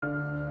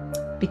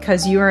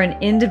because you are an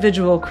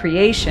individual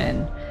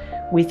creation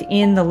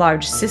within the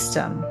large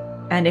system.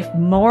 And if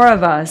more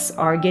of us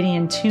are getting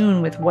in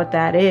tune with what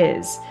that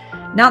is,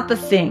 not the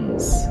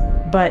things,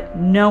 but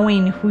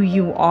knowing who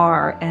you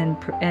are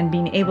and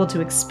being able to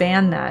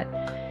expand that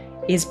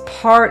is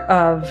part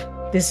of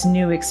this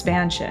new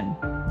expansion.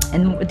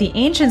 And what the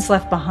ancients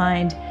left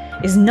behind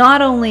is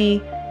not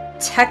only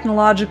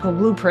technological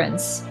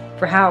blueprints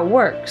for how it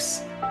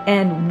works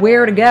and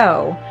where to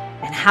go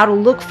and how to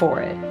look for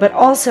it, but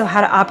also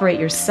how to operate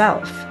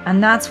yourself.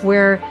 And that's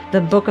where the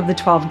Book of the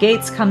 12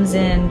 Gates comes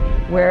in,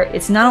 where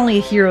it's not only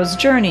a hero's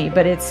journey,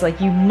 but it's like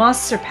you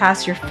must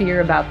surpass your fear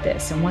about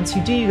this. And once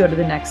you do, you go to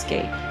the next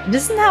gate. And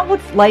isn't that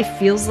what life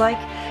feels like?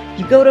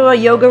 You go to a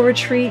yoga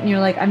retreat and you're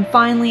like, I'm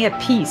finally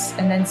at peace.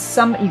 And then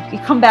you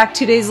come back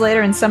 2 days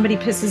later and somebody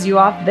pisses you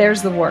off.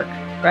 There's the work,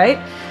 right?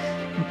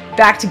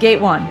 Back to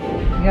gate one.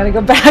 You got to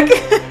go back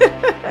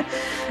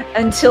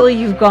until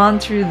you've gone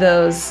through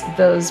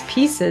those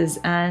pieces.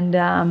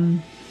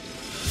 And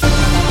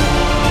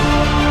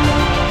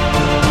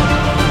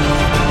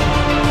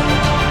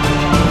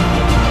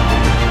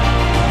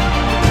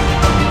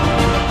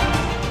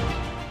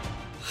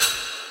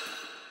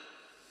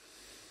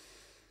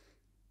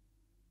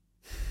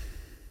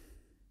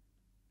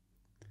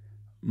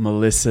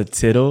Melissa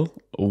Tittl,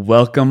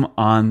 welcome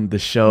on the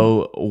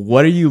show.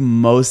 What are you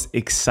most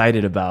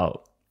excited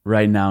about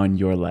right now in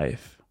your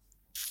life?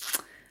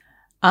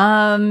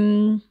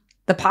 The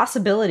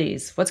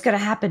possibilities. What's going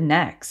to happen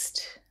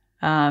next?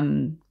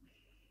 There's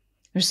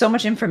so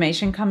much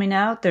information coming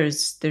out.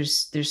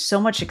 There's so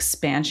much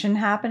expansion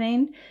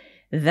happening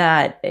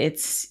that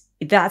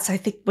that's I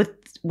think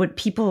what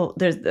people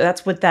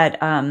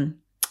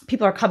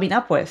people are coming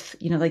up with,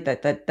 like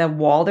that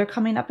wall they're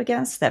coming up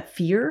against, that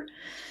fear,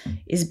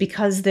 is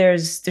because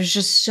there's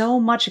just so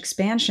much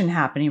expansion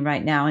happening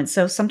right now. And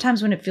so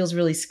sometimes when it feels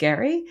really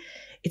scary,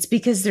 it's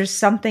because there's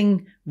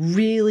something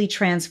really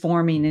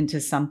transforming into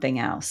something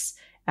else.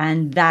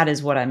 And that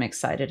is what I'm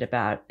excited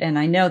about. And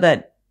I know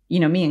that,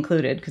 me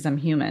included, because I'm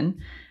human,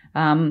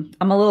 I'm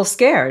a little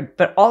scared,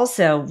 but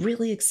also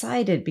really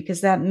excited, because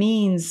that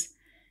means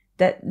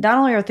that not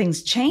only are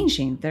things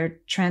changing, they're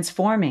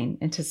transforming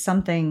into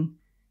something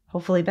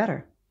hopefully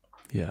better.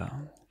 Yeah.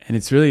 And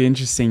it's really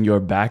interesting,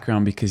 your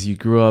background, because you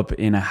grew up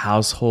in a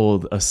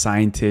household of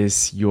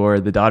scientists.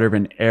 You're the daughter of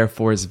an Air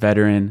Force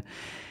veteran.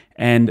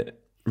 And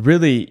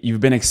really,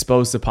 you've been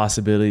exposed to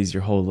possibilities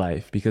your whole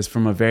life, because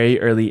from a very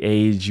early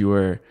age, you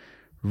were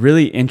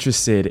really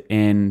interested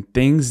in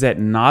things that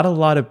not a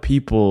lot of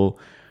people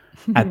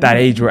at that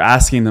age were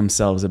asking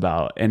themselves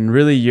about. And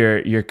really,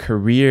 your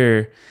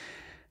career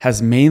has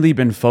mainly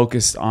been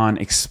focused on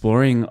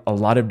exploring a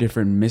lot of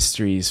different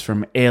mysteries,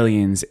 from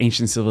aliens,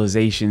 ancient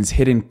civilizations,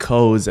 hidden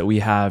codes that we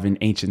have in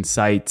ancient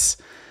sites.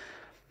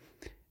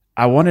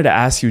 I wanted to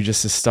ask you,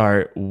 just to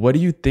start, what do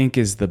you think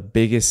is the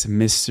biggest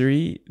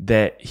mystery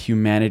that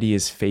humanity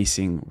is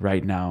facing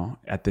right now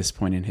at this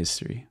point in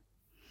history?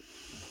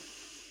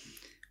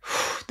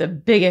 The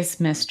biggest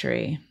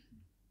mystery.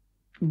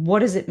 What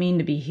does it mean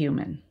to be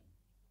human?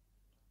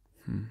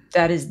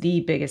 That is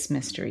the biggest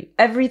mystery.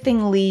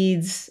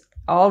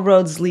 All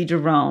roads lead to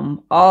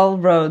Rome. All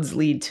roads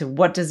lead to,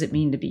 what does it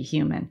mean to be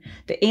human?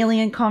 The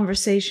alien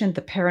conversation,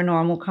 the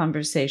paranormal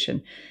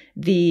conversation,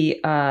 the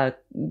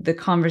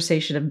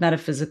conversation of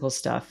metaphysical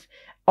stuff,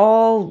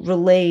 all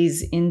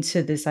relays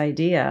into this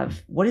idea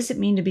of, what does it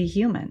mean to be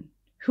human?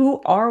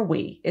 Who are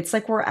we? It's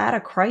like we're at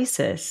a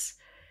crisis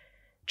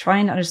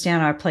trying to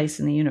understand our place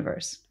in the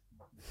universe.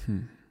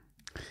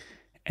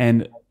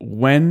 And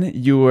when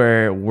you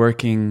were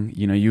working,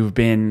 you've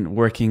been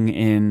working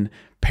in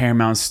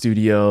Paramount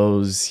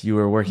Studios, you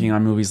were working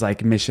on movies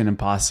like Mission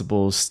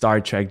Impossible,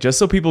 Star Trek, just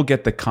so people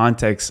get the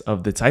context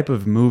of the type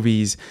of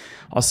movies,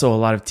 also a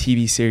lot of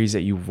TV series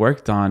that you've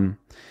worked on.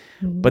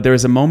 Mm-hmm. But there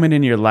was a moment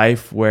in your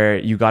life where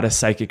you got a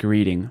psychic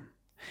reading,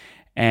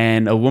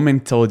 and a woman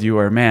told you,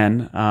 or a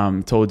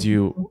man told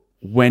you,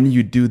 when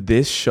you do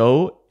this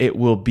show, it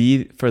will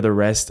be for the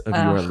rest of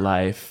your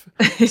life.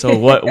 So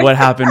what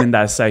happened in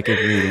that psychic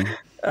reading?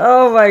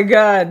 Oh my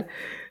God.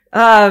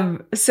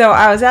 So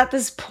I was at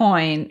this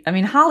point,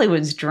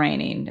 Hollywood's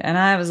draining, and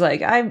I was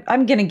like,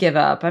 I'm going to give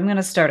up. I'm going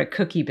to start a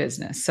cookie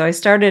business. So I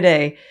started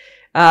a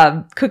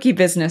cookie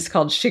business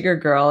called Sugar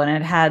Girl, and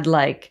it had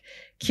like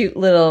cute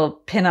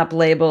little pinup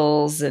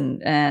labels.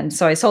 And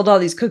so I sold all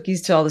these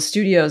cookies to all the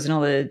studios and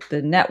all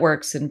the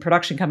networks and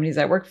production companies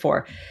I worked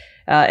for.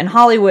 In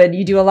Hollywood,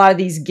 you do a lot of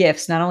these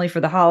gifts, not only for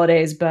the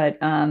holidays, but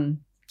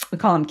we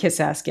call them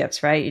kiss-ass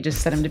gifts, right? You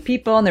just send them to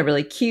people, and they're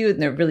really cute,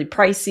 and they're really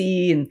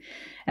pricey.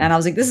 And I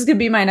was like, this is going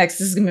to be my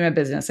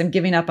business. I'm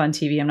giving up on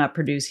TV. I'm not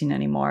producing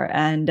anymore.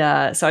 And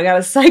so I got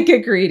a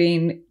psychic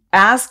reading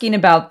asking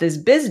about this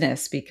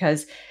business,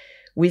 because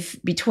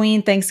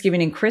between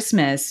Thanksgiving and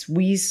Christmas,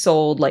 we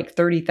sold like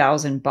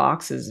 30,000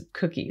 boxes of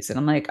cookies. And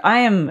I'm like, I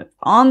am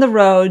on the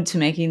road to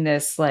making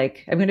this,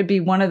 like, I'm going to be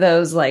one of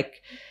those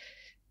like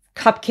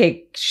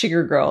cupcake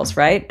sugar girls,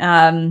 right?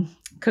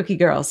 Cookie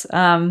girls.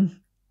 And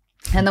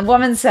the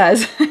woman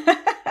says,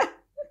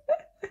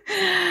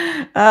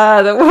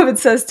 The woman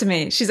says to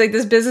me, she's like,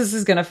 this business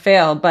is going to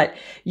fail, but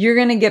you're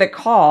going to get a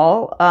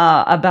call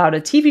about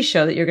a TV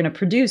show that you're going to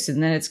produce,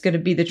 and then it's going to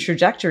be the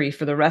trajectory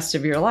for the rest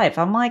of your life.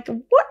 I'm like,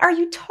 what are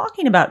you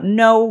talking about?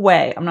 No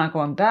way. I'm not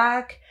going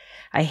back.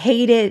 I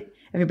hate it.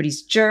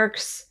 Everybody's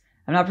jerks.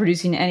 I'm not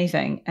producing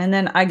anything. And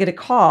then I get a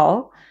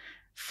call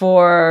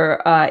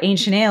for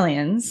Ancient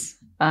Aliens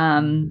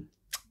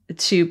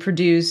to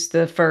produce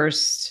the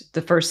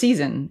first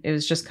season. It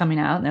was just coming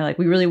out, and they're like,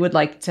 we really would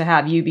like to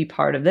have you be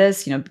part of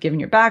this, you know, given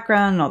your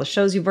background and all the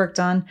shows you've worked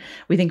on,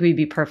 we think we'd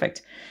be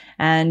perfect.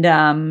 And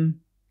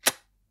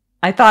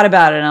I thought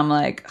about it, and I'm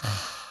like,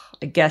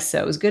 I guess so.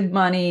 It was good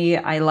money.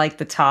 I liked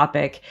the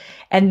topic.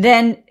 And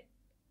then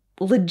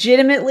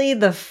legitimately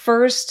the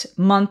first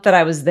month that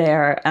I was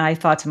there, and I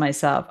thought to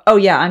myself, oh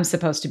yeah, I'm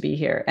supposed to be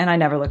here. And I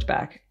never looked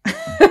back.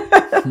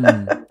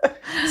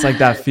 It's like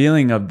that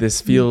feeling of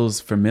this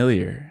feels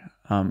familiar.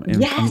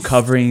 Yes.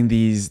 Uncovering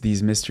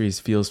these mysteries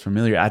feels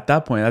familiar. At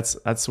that point,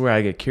 that's where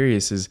I get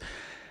curious, is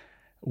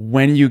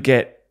when you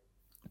get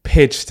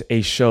pitched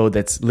a show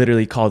that's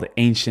literally called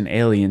Ancient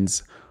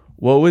Aliens,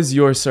 what was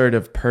your sort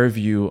of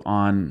purview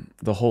on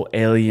the whole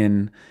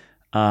alien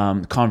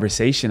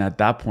conversation at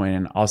that point,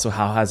 and also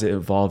how has it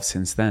evolved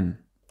since then?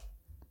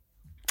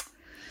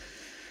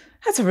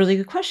 That's a really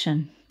good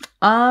question.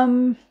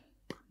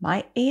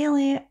 My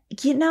alien,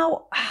 you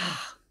know,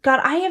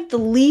 God, I have the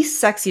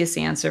least sexiest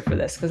answer for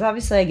this, because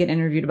obviously I get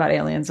interviewed about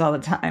aliens all the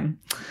time.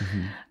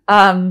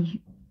 Mm-hmm.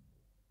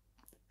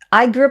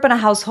 I grew up in a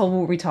household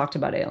where we talked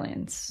about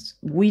aliens.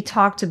 We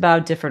talked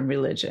about different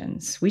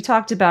religions. We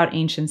talked about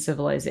ancient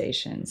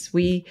civilizations.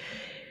 We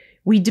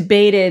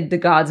debated the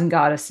gods and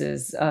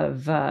goddesses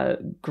of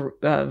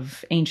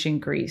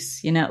ancient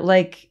Greece. You know,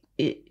 like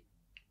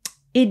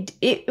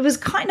it was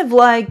kind of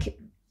like,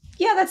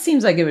 yeah, that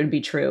seems like it would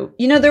be true.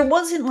 You know, there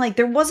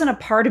wasn't a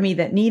part of me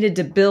that needed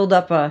to build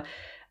up a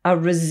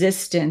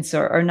resistance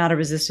or not a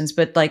resistance,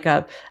 but like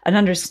an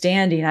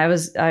understanding.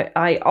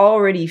 I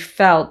already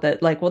felt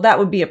that, like, well, that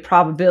would be a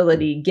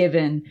probability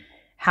given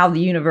how the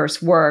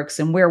universe works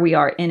and where we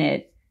are in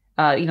it.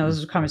 You know,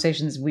 those are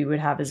conversations we would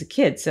have as a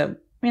kid. So,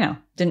 you know,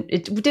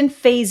 it didn't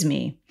faze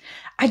me.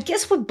 I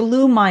guess what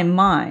blew my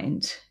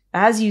mind,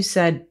 as you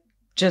said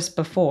just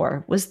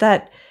before, was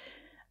that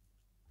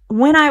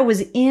when I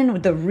was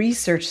in the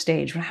research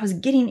stage, when I was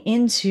getting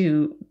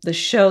into the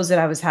shows that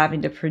I was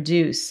having to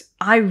produce,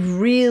 I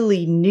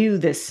really knew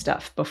this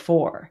stuff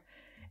before.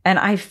 And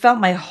I felt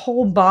my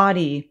whole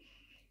body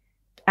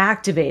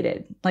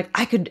activated. Like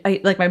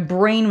like my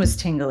brain was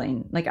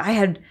tingling. Like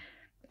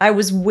I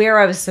was where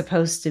I was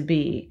supposed to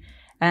be.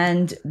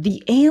 And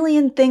the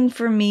alien thing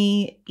for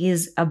me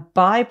is a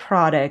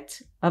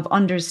byproduct of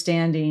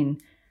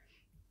understanding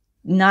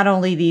not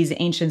only these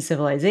ancient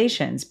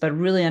civilizations, but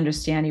really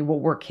understanding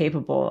what we're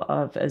capable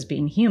of as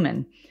being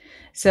human.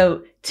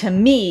 So to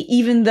me,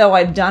 even though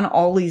I've done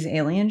all these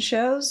alien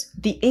shows,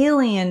 the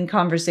alien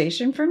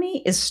conversation for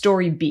me is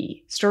story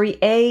B. Story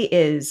A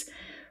is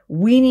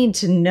we need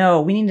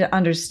to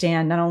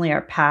understand not only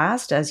our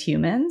past as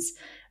humans,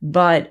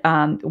 but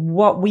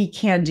what we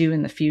can do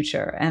in the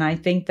future. And I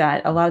think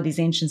that a lot of these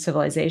ancient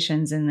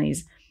civilizations and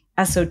these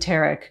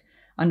esoteric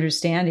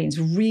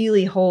understandings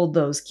really hold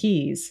those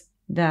keys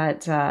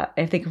that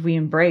I think if we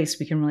embrace,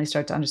 we can really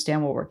start to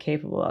understand what we're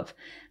capable of.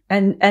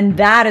 And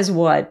that is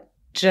what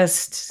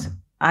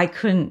I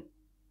couldn't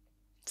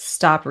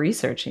stop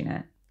researching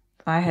it.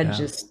 I had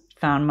just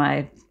found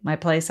my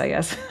place, I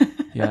guess.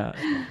 Yeah.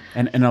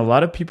 And a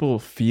lot of people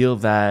feel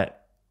that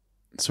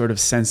sort of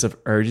sense of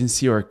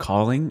urgency or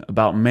calling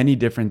about many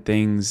different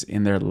things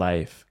in their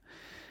life.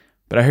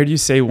 But I heard you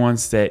say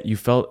once that you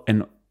felt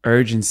an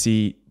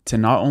urgency to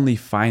not only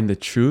find the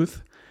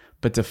truth,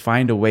 but to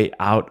find a way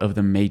out of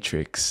the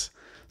Matrix.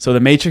 So the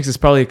Matrix is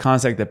probably a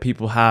concept that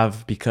people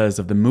have because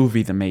of the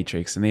movie The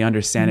Matrix, and they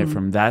understand it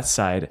from that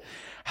side.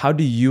 How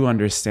do you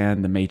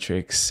understand the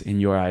Matrix in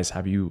your eyes?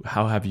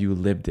 How have you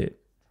lived it?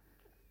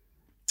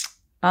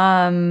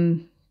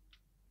 God,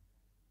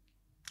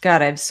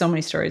 I have so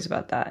many stories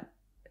about that.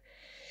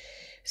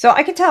 So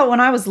I could tell when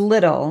I was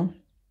little,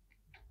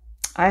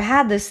 I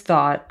had this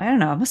thought, I don't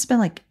know, it must have been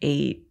like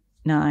 8,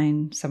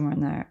 9, somewhere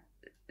in there,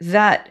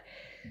 that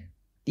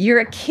you're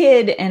a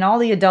kid and all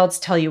the adults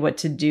tell you what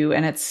to do.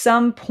 And at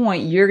some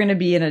point you're going to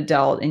be an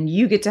adult and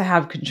you get to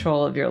have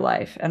control of your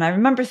life. And I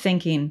remember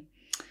thinking,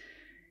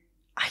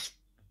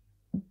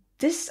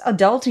 this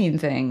adulting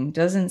thing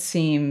doesn't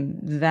seem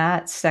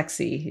that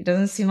sexy. It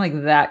doesn't seem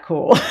like that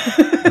cool.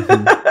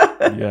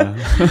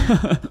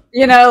 Yeah.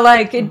 You know,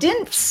 like it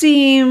didn't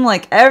seem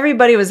like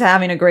everybody was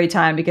having a great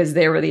time because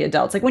they were the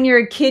adults. Like when you're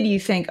a kid, you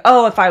think,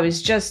 oh, if I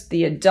was just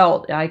the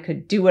adult, I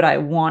could do what I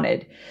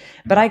wanted.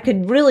 But I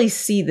could really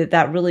see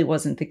that really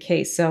wasn't the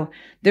case. So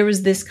there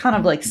was this kind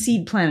of like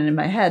seed planted in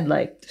my head,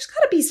 like there's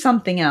got to be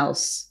something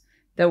else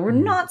that we're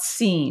not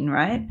seeing,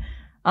 right?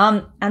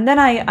 And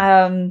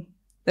then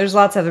there's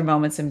lots of other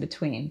moments in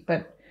between,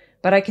 but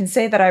I can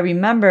say that I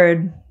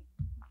remembered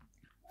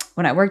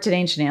when I worked at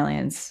Ancient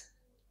Aliens,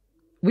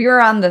 we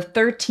were on the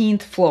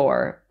 13th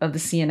floor of the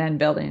CNN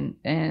building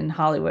in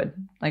Hollywood,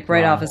 like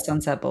right off of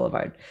Sunset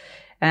Boulevard.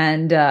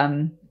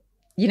 And,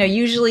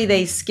 usually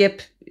they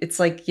skip, it's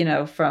like,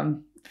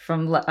 from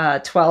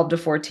 12 to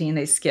 14,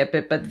 they skip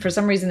it. But for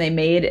some reason they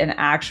made an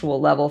actual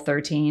level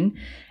 13.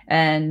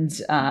 And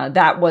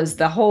that was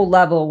the whole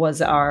level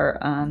was our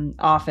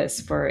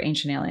office for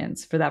Ancient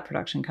Aliens for that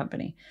production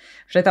company,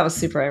 which I thought was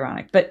super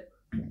ironic. But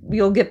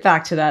we'll get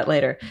back to that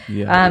later.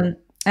 Yeah.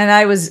 And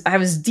I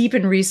was deep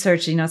in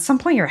research. At some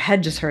point your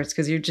head just hurts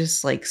because you're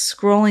just like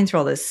scrolling through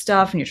all this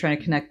stuff and you're trying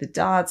to connect the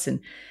dots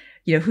and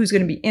who's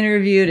going to be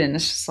interviewed, and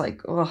it's just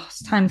like, oh,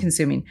 it's time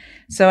consuming.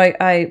 So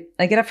I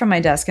get up from my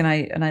desk and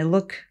I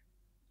look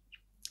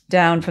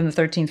down from the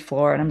 13th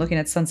floor and I'm looking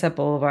at Sunset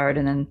Boulevard,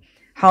 and then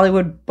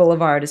Hollywood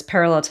Boulevard is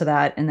parallel to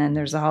that, and then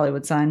there's a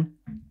Hollywood sign.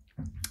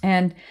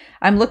 And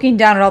I'm looking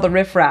down at all the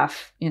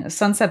riffraff.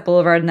 Sunset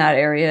Boulevard in that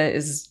area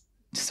is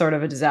sort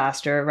of a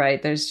disaster,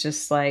 right? There's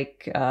just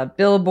like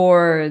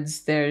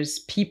billboards, there's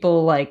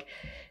people like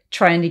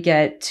trying to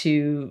get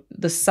to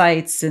the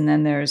sites, and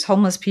then there's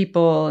homeless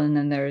people, and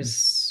then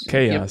there's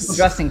chaos, people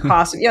dressed in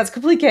costume. Yeah, it's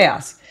complete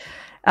chaos.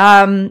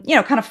 Kind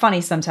of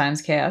funny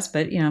sometimes chaos,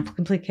 but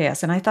complete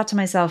chaos. And I thought to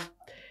myself,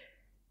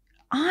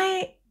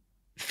 I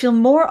feel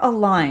more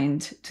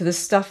aligned to the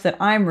stuff that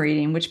I'm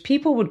reading, which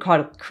people would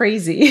call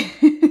crazy,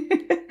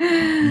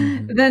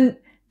 than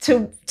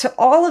to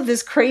all of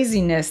this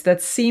craziness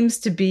that seems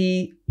to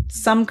be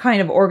some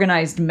kind of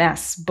organized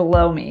mess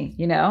below me,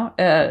 on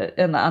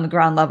the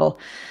ground level.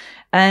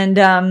 And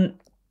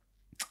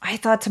I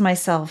thought to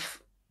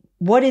myself,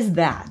 what is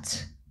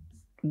that?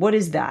 What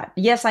is that?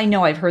 Yes, I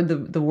know I've heard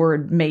the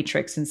word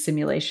matrix and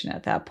simulation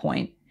at that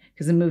point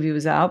because the movie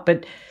was out,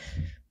 but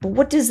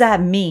what does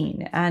that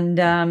mean? And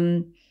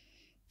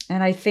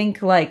I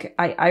think like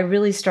I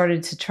really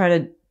started to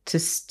try to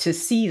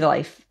see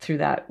life through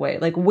that way.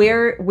 Like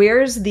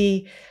where's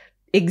the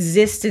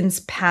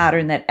existence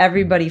pattern that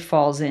everybody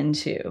falls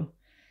into,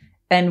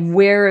 and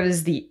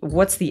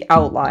what's the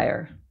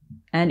outlier,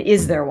 and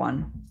is there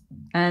one?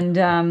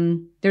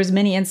 And there's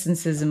many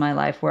instances in my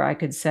life where I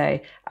could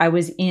say I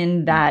was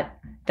in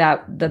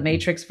the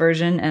Matrix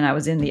version and I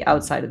was in the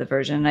outside of the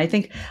version. And I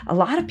think a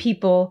lot of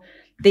people,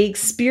 they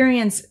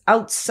experience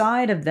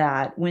outside of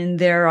that when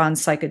they're on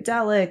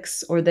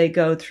psychedelics or they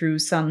go through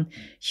some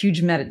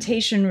huge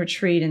meditation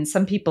retreat, and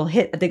some people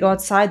they go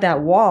outside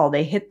that wall,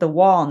 they hit the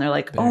wall and they're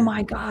like, oh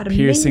my God,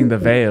 amazing. Piercing the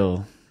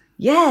veil.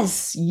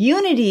 Yes.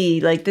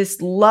 Unity, like this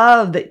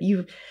love that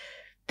you've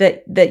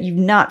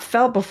not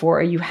felt before,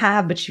 or you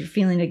have, but you're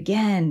feeling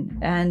again.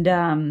 And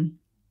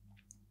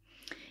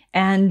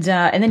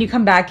then you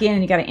come back in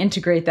and you got to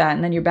integrate that,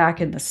 and then you're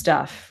back in the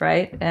stuff,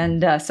 right?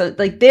 And so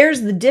like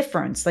there's the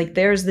difference right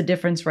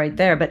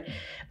there.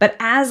 But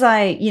as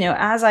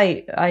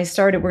I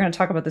started, we're going to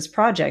talk about this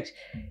project.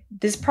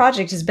 This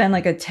project has been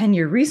like a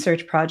 10-year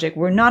research project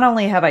where not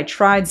only have I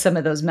tried some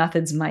of those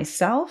methods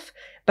myself,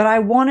 but I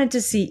wanted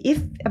to see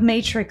if a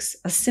matrix,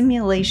 a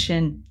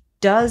simulation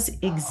does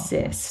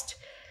exist,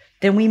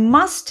 then we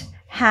must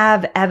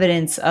have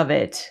evidence of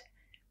it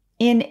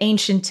in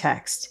ancient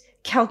text,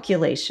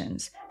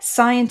 calculations,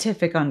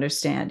 scientific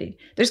understanding.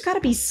 There's got to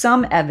be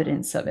some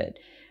evidence of it.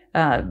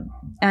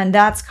 And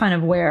that's kind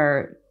of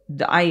where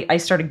I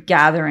started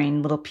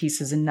gathering little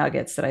pieces and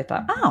nuggets that I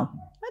thought, oh,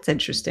 that's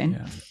interesting.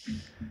 Yeah.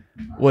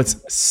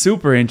 What's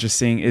super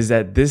interesting is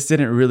that this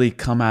didn't really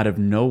come out of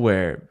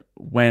nowhere.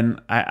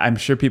 When I'm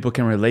sure people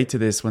can relate to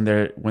this, when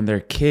they're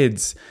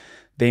kids,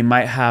 they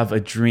might have a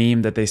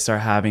dream that they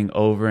start having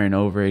over and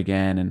over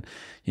again. And,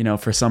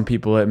 for some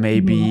people, it may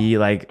be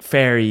like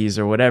fairies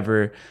or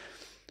whatever.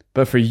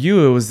 But for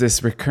you, it was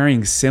this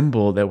recurring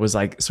symbol that was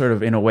like sort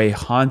of in a way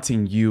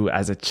haunting you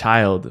as a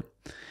child.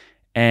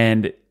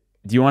 And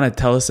do you want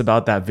to tell us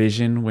about that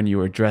vision when you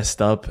were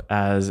dressed up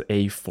as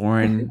a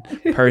foreign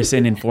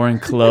person in foreign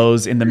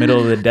clothes in the middle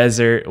of the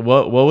desert?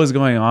 What was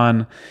going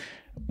on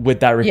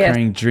with that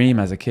recurring dream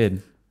as a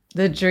kid?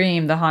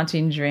 The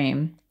haunting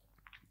dream.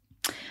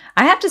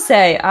 I have to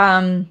say,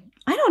 I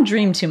don't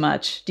dream too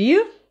much. Do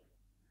you?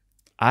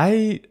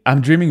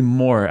 I'm dreaming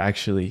more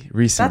actually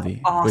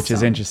recently, awesome. Which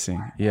is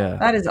interesting. Yeah.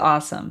 That is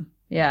awesome.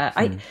 Yeah.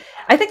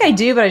 I think I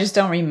do, but I just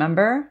don't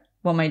remember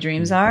what my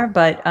dreams are.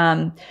 But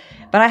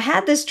I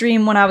had this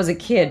dream when I was a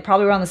kid,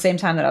 probably around the same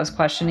time that I was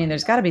questioning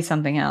there's got to be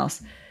something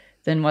else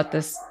than what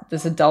this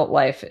adult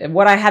life,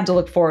 what I had to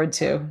look forward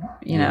to,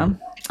 you know?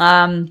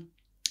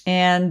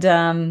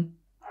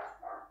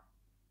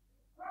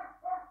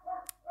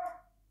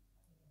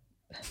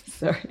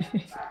 Sorry.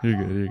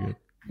 You're good.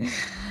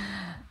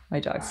 My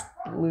dog's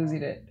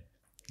losing it.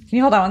 Can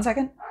you hold on one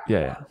second?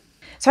 Yeah.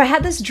 So I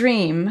had this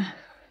dream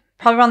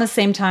probably around the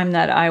same time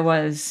that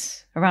around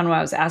when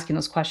I was asking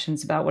those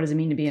questions about what does it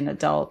mean to be an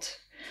adult.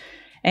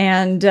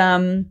 And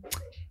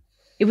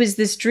it was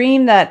this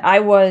dream that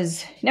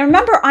now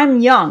remember, I'm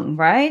young,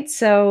 right?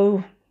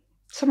 So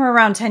somewhere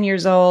around 10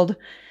 years old,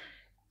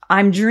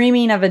 I'm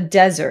dreaming of a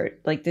desert,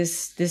 like this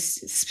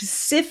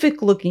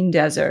specific looking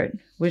desert,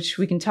 which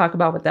we can talk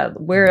about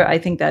where I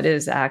think that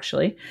is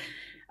actually.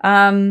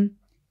 And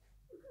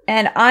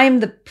And I'm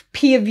the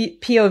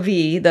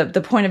POV,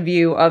 the point of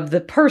view of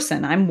the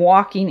person. I'm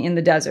walking in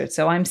the desert.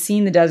 So I'm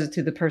seeing the desert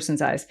through the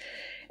person's eyes.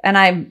 And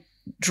I'm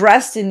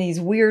dressed in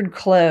these weird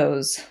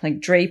clothes,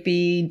 like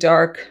drapey,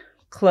 dark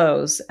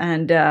clothes.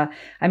 And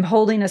I'm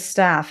holding a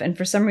staff. And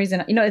for some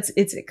reason,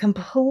 it's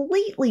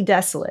completely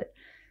desolate.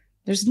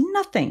 There's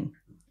nothing.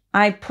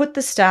 I put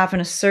the staff in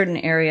a certain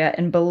area,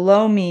 and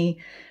below me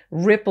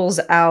ripples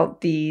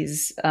out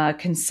these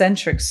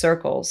concentric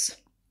circles.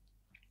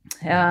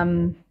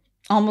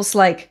 Almost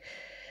like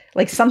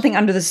something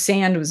under the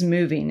sand was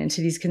moving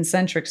into these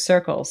concentric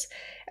circles.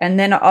 And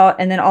then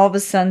all of a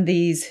sudden,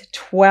 these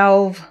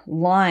 12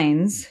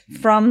 lines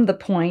from the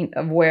point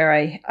of where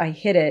I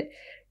hit it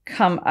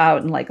come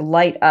out and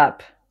light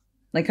up,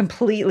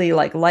 completely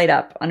light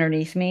up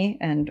underneath me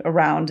and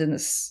around in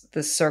this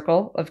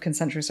circle of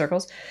concentric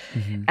circles.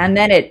 Mm-hmm. And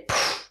then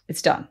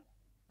it's done.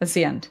 That's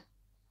the end.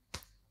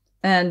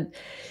 And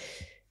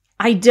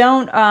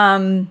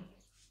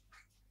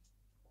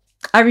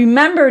I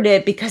remembered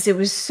it because I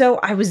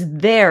was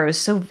there.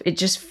 So it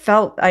just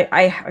felt,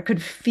 I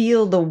could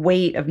feel the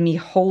weight of me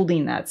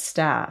holding that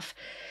staff.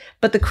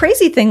 But the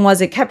crazy thing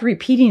was, it kept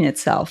repeating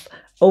itself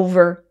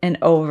over and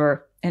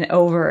over and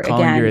over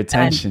Calling again. Your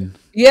attention.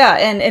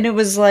 And it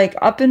was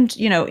up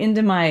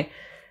into my,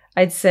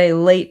 I'd say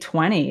late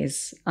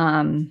 20s,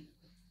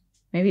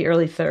 maybe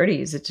early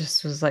 30s. It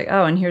just was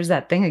oh, and here's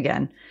that thing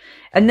again.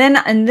 And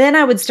then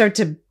I would start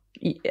to,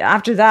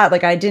 after that,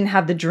 I didn't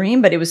have the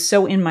dream, but it was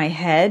so in my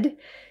head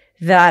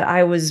that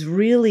I was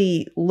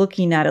really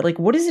looking at it.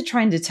 What is it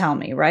trying to tell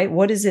me, right?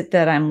 What is it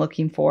that I'm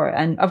looking for?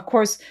 And of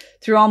course,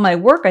 through all my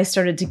work, I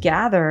started to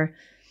gather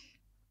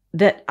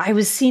that I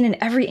was seen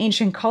in every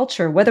ancient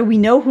culture, whether we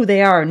know who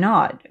they are or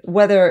not,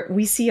 whether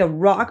we see a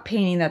rock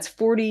painting that's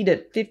 40 to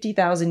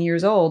 50,000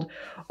 years old,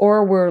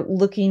 or we're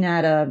looking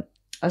at a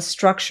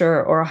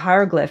structure or a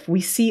hieroglyph, we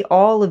see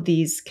all of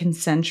these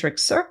concentric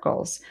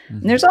circles. Mm-hmm.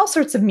 And there's all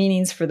sorts of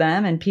meanings for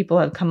them, and people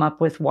have come up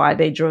with why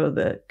they drew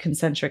the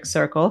concentric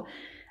circle.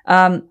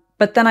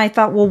 But then I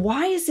thought, well,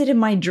 why is it in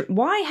my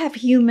why have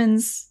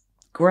humans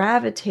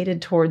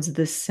gravitated towards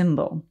this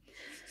symbol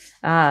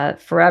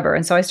forever?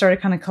 And so I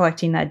started kind of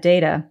collecting that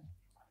data.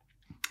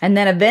 And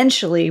then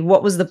eventually,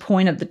 what was the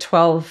point of the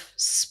 12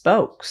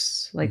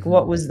 spokes? Mm-hmm.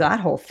 What was that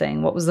whole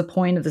thing? What was the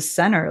point of the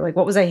center?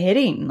 what was I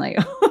hitting?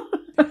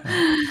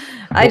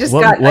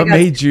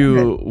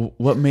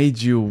 What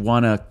made you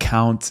want to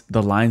count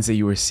the lines that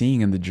you were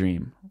seeing in the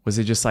dream? Was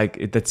it just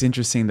that's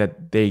interesting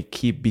that they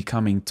keep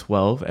becoming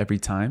 12 every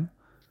time?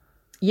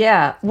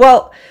 Yeah.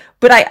 Well,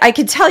 but I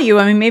could tell you,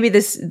 maybe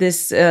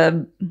this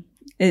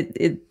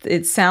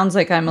it sounds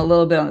like I'm a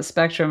little bit on the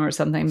spectrum or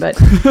something, but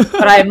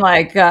I'm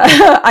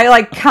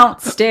I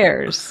count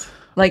stairs.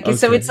 Okay.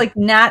 So it's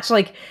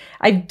natural.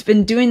 I've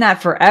been doing that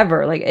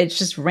forever. It's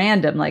just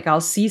random.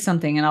 I'll see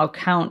something and I'll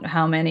count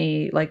how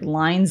many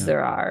lines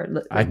there are.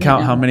 I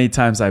count how many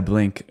times I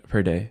blink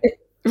per day.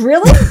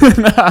 Really?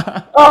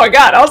 Oh my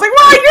God. I was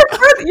wow,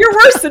 you're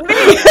worse than me.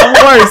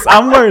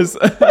 I'm worse.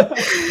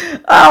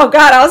 Oh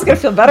God. I was going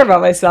to feel better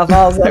about myself.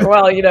 I was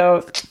well,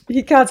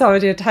 he counts how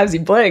many times he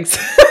blinks.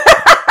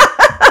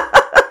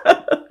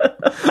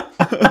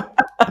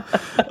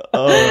 Oh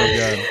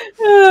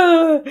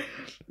my God.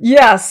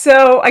 Yeah,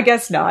 so I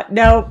guess not.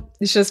 No,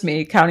 it's just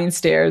me counting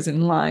stairs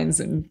and lines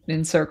and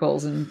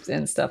circles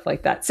and stuff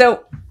like that.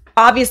 So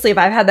obviously, if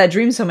I've had that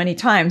dream so many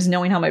times,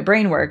 knowing how my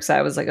brain works,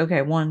 I was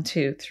okay, 1,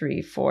 2,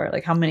 3, 4.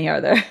 How many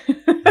are there?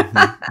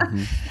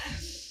 Mm-hmm.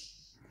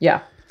 Yeah.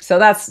 So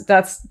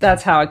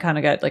that's how I kind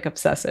of got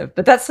obsessive.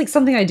 But that's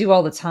something I do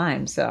all the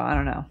time. So I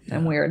don't know. Yeah.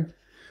 I'm weird.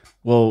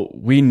 Well,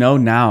 we know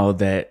now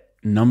that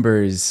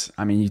numbers,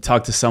 you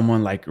talk to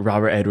someone like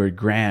Robert Edward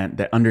Grant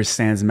that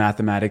understands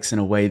mathematics in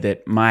a way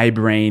that my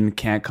brain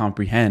can't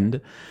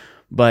comprehend.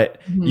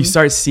 But mm-hmm. you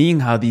start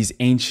seeing how these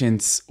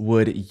ancients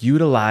would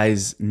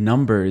utilize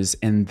numbers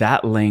in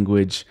that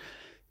language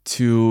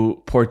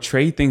to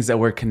portray things that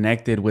were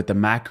connected with the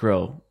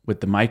macro, with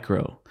the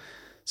micro.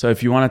 So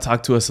if you want to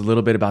talk to us a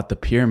little bit about the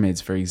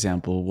pyramids, for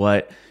example,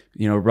 what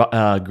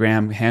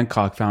Graham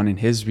Hancock found in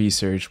his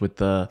research with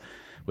the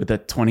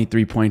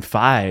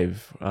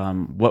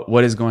 23.5,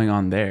 what is going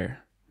on there?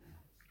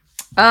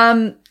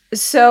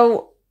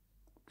 So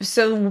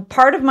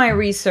part of my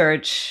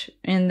research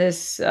in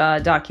this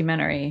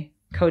documentary,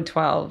 Code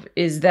 12,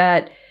 is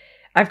that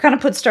I've kind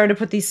of started to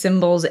put these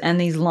symbols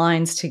and these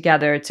lines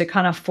together to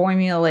kind of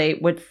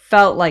formulate what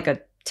felt like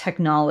a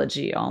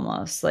technology,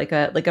 almost like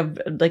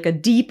a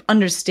deep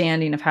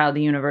understanding of how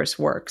the universe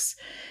works,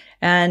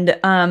 and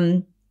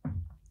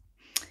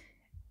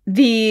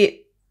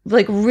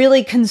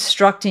really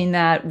constructing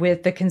that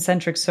with the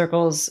concentric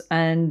circles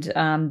and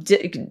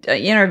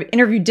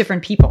interview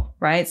different people,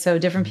 right? So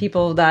different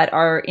people that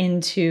are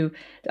into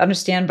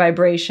understand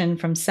vibration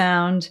from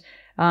sound,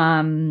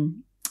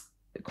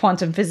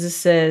 quantum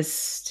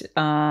physicists,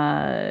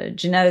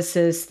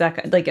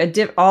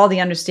 geneticists, all the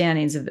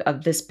understandings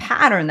of this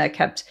pattern that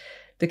kept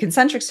the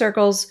concentric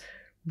circles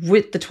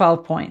with the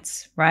 12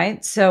 points,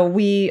 right? So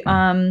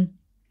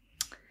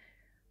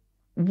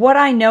what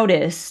I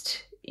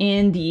noticed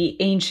in the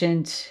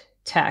ancient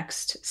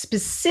text,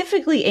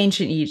 specifically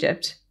ancient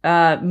Egypt.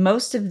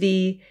 Most of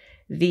the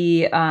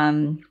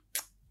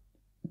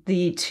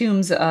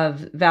tombs of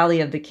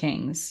Valley of the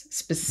Kings,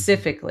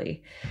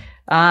 specifically.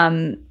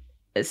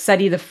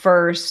 Seti the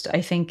First,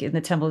 I think in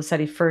the Temple of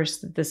Seti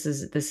First, that this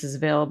is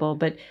available.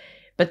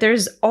 But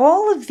there's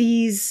all of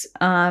these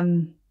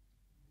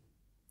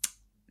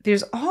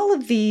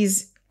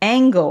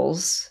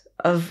angles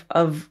of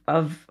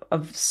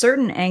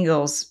certain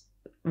angles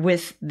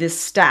with this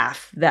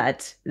staff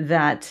that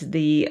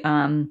the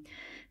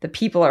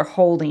people are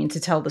holding to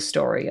tell the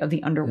story of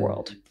the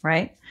underworld,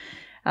 right?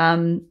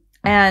 And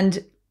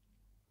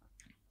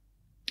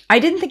I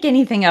didn't think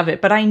anything of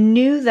it, but I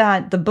knew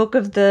that the Book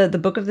of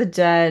the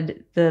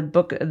Dead,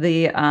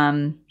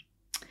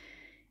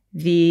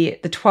 the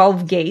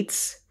 12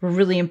 gates were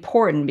really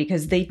important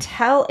because they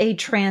tell a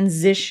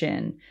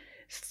transition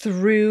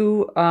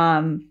through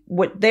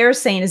what they're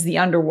saying is the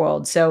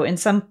underworld. So in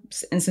some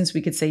instance,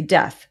 we could say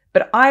death,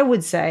 but I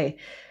would say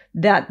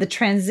that the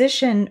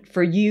transition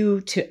for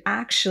you to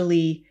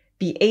actually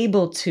be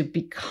able to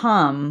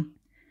become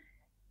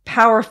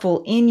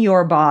powerful in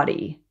your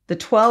body, the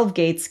 12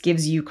 gates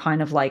gives you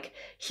kind of like,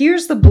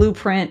 here's the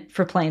blueprint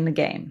for playing the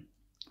game,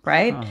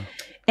 right? Oh.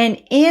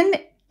 And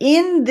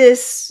in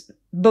this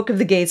Book of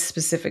the Gates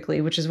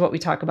specifically, which is what we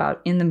talk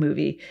about in the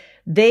movie,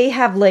 they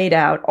have laid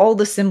out all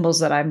the symbols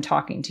that I'm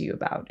talking to you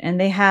about. And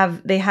they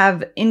have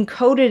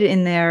encoded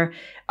in their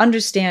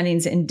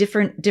understandings and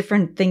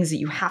different things that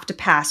you have to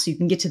pass so you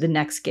can get to the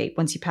next gate.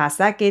 Once you pass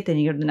that gate, then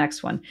you go to the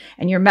next one.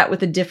 And you're met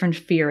with a different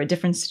fear, a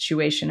different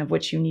situation of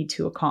which you need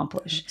to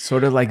accomplish.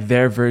 Sort of like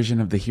their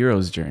version of the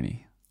hero's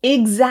journey.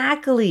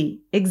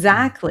 Exactly.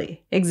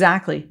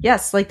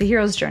 Yes, like the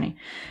hero's journey.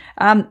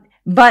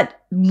 But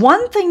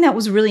one thing that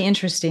was really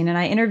interesting, and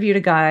I interviewed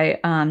a guy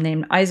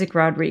named Isaac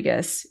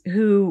Rodriguez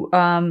who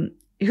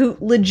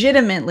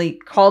legitimately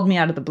called me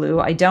out of the blue.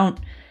 I don't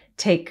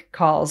take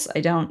calls.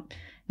 I don't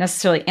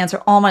necessarily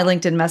answer all my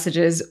LinkedIn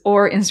messages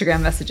or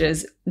Instagram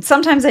messages.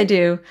 Sometimes I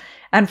do.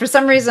 And for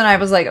some reason, I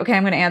was like, okay,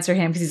 I'm going to answer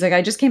him because he's like,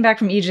 I just came back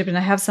from Egypt and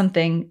I have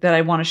something that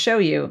I want to show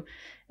you.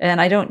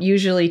 And I don't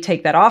usually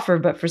take that offer,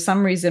 but for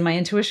some reason, my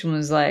intuition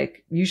was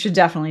like, you should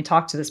definitely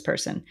talk to this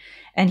person.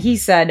 And he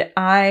said,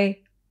 I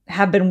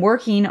have been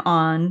working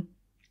on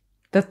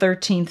the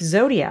 13th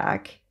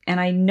Zodiac, and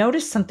I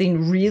noticed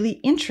something really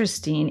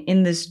interesting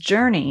in this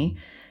journey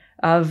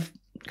of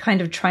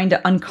kind of trying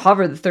to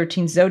uncover the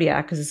 13th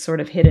Zodiac because it's sort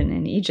of hidden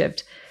in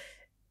Egypt,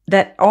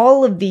 that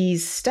all of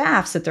these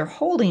staffs that they're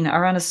holding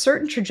are on a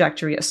certain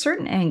trajectory, a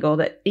certain angle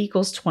that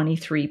equals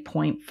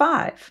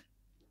 23.5.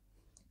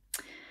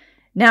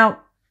 Now,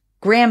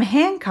 Graham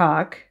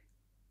Hancock,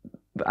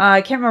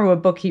 I can't remember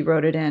what book he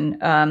wrote it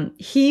in.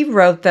 He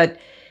wrote that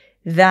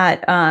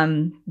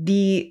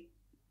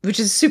which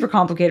is super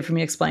complicated for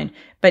me to explain,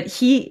 but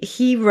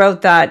he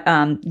wrote that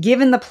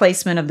given the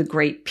placement of the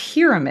Great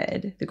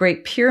Pyramid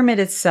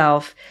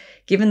itself,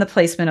 given the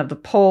placement of the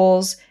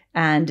poles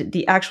and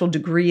the actual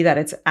degree that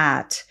it's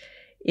at,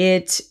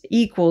 it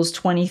equals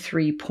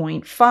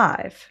 23.5.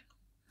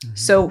 Mm-hmm.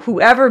 So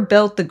whoever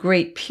built the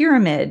Great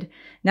Pyramid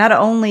not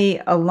only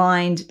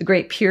aligned the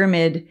Great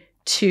Pyramid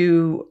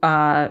to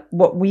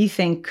what we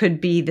think could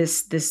be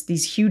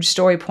these huge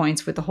story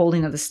points with the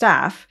holding of the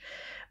staff,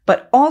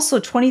 but also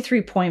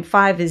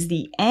 23.5 is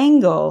the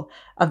angle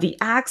of the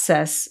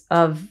axis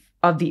of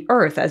the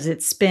Earth as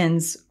it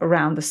spins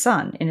around the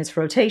sun in its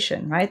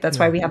rotation, right? That's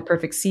why we have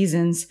perfect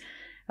seasons.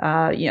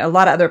 A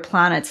lot of other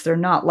planets, they're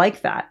not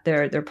like that.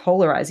 They're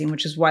polarizing,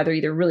 which is why they're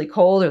either really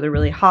cold or they're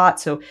really hot.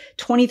 So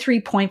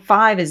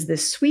 23.5 is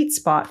this sweet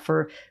spot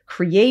for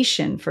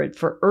creation,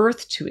 for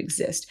Earth to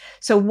exist.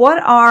 So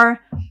why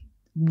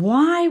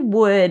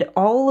would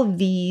all of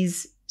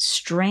these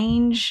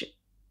strange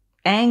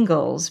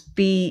angles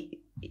be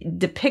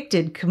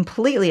depicted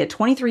completely at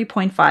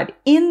 23.5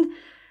 in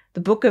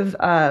the book of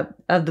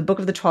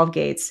the 12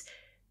 Gates,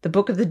 the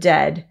Book of the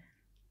Dead?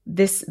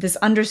 This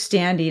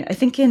understanding, I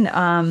think in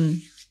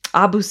Abu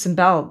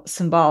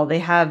Simbel, they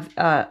have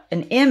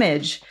an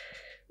image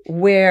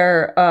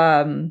where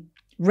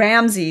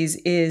Ramses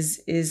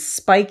is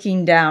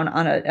spiking down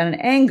on an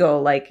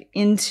angle like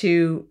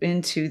into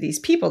these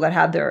people that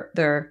have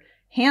their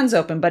hands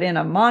open, but in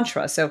a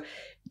mantra. So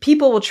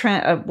people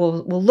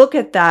will look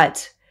at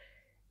that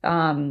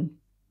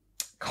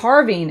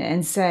carving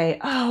and say,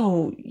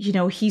 oh,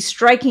 he's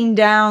striking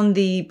down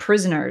the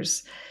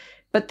prisoners,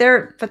 but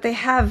they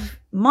have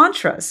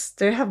mantras.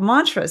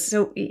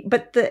 So,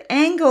 but the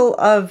angle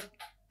of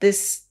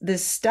this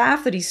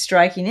staff that he's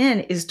striking in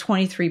is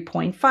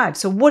 23.5.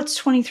 So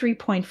what's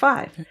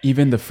 23.5?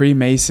 Even the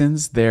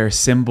Freemasons, their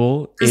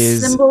symbol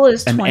is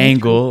an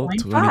angle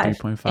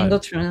 23.5. Angle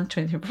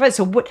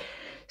 23.5.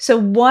 So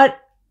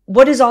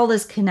what is all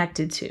this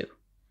connected to?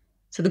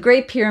 So the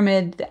Great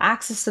Pyramid, the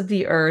axis of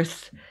the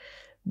Earth,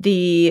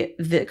 the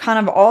kind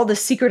of all the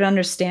secret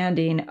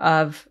understanding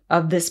of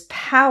this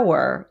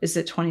power is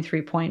at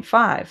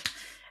 23.5.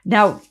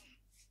 Now,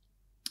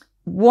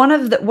 one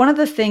of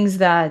the things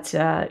that,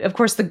 of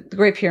course, the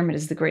Great Pyramid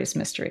is the greatest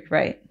mystery,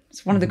 right?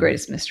 It's one of the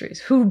greatest mysteries.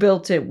 Who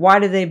built it? Why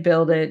did they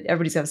build it?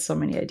 Everybody's got so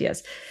many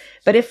ideas.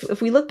 But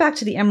if we look back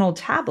to the Emerald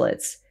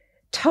Tablets,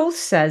 Thoth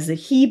says that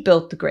he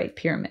built the Great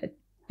Pyramid.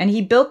 And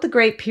he built the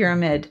Great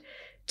Pyramid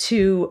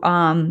to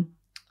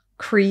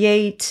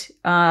create,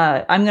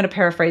 I'm going to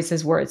paraphrase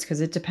his words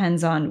because it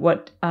depends on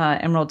what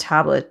Emerald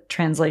Tablet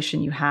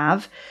translation you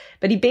have.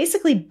 But he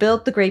basically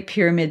built the Great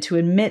Pyramid to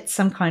emit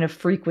some kind of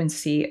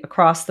frequency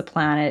across the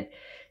planet.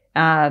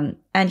 And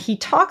he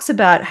talks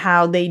about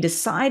how they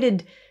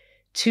decided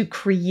to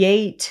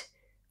create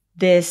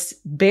this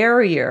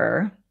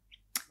barrier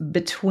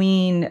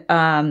between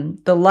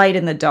the light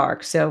and the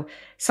dark. So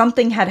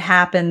something had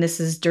happened. This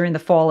is during the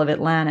fall of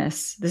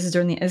Atlantis. This is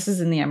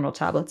in the Emerald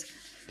Tablets.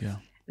 Yeah.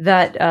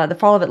 That the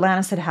fall of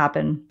Atlantis had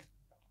happened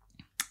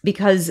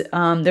because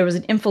there was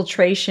an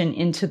infiltration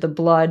into the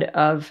blood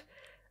of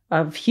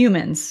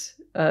humans,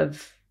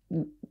 of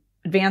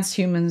advanced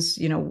humans,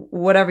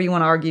 whatever you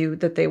want to argue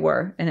that they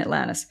were in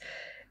Atlantis.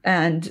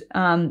 And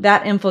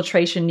that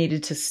infiltration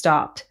needed to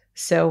stop.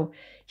 So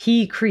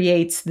he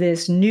creates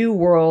this new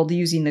world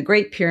using the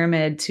Great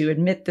Pyramid to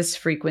emit this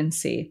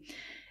frequency.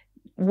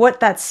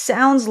 What that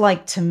sounds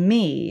like to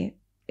me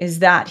is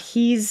that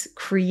he's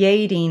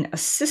creating a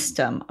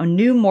system, a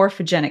new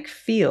morphogenic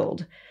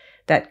field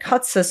that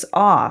cuts us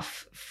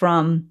off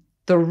from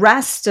the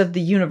rest of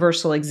the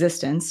universal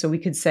existence. So we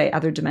could say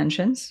other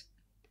dimensions.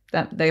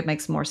 That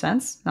makes more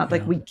sense. Not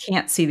like we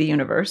can't see the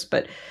universe,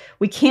 but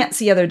we can't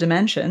see other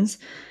dimensions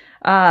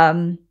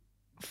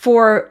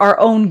for our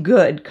own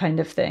good kind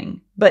of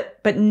thing.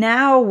 But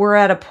now we're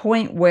at a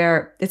point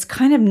where it's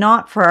kind of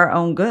not for our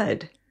own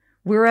good.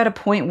 We're at a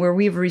point where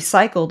we've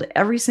recycled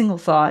every single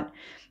thought,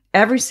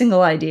 every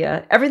single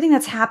idea. Everything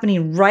that's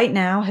happening right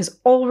now has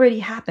already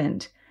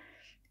happened.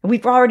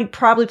 We've already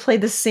probably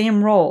played the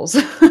same roles.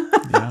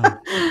 Yeah.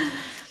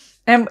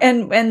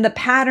 And the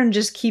pattern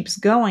just keeps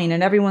going,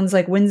 and everyone's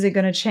like, when's it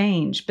going to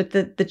change? But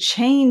the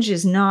change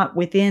is not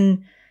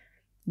within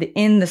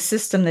the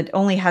system that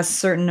only has a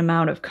certain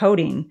amount of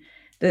coding.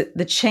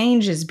 The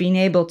change is being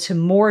able to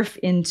morph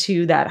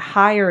into that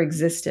higher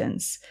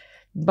existence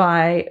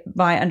by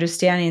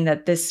understanding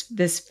that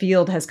this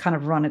field has kind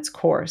of run its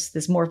course,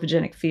 this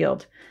morphogenic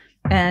field.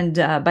 And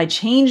by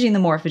changing the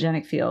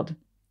morphogenic field,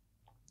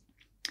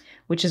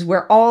 which is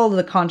where all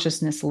the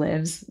consciousness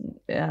lives,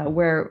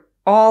 where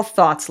all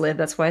thoughts live.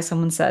 That's why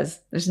someone says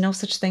there's no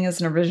such thing as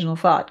an original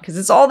thought, because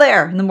it's all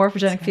there in the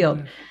morphogenic field.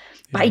 Yeah.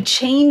 By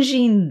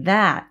changing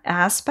that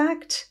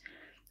aspect,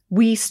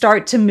 we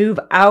start to move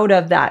out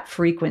of that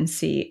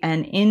frequency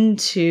and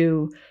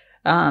into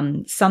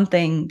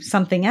something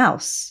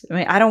else. I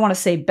mean, I don't want to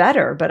say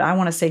better, but I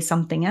want to say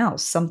something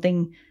else,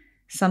 something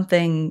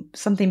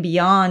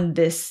beyond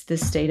this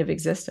state of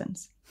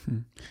existence.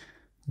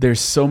 There's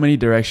so many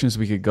directions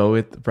we could go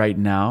with right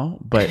now,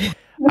 but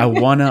I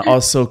want to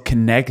also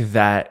connect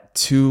that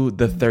to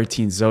the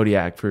 13th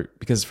zodiac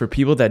because for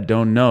people that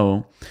don't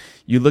know,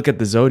 you look at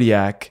the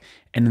zodiac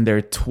and then there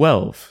are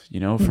 12,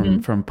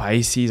 from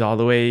Pisces all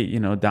the way,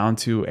 down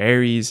to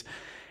Aries.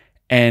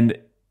 And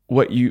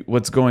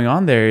what's going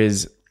on there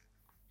is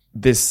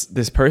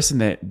this person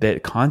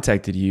that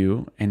contacted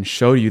you and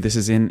showed you, this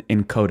is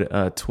in code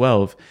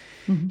 12.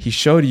 Mm-hmm. He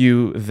showed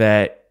you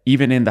that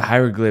even in the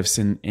hieroglyphs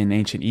in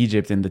ancient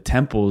Egypt, in the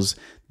temples,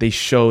 they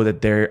show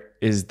that there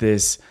is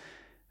this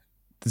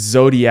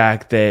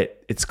zodiac that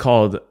it's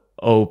called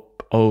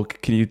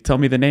can you tell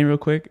me the name real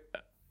quick?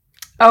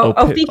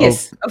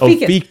 Ophiuchus.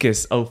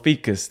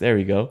 Ophiuchus. There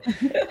we go.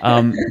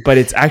 But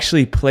it's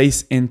actually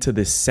placed into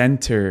the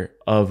center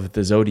of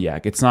the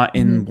zodiac. It's not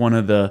in one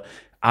of the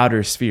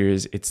outer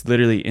spheres. It's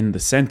literally in the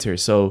center.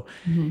 So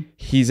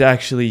he's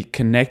actually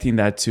connecting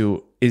that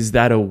to, is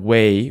that a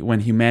way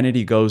when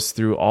humanity goes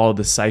through all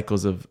the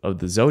cycles of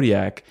the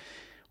zodiac,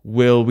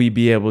 will we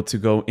be able to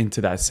go into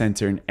that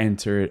center and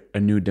enter a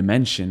new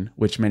dimension,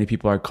 which many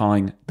people are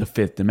calling the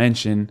fifth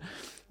dimension?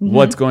 Mm-hmm.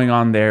 What's going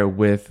on there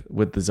with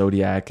the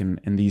zodiac and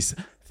these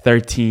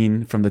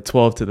 13, from the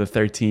 12 to the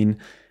 13,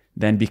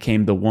 then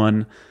became the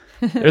 1.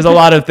 There's a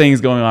lot of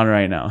things going on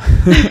right now.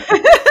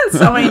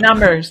 So many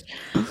numbers.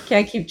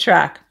 Can't keep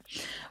track.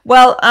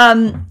 Well,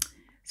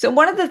 so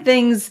one of the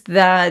things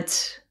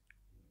that,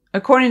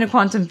 according to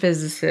quantum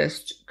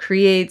physicists,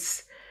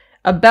 creates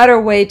a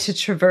better way to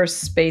traverse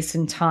space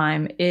and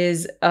time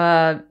is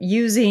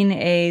using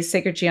a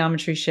sacred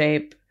geometry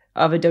shape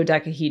of a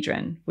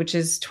dodecahedron, which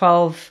is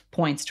 12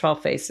 points,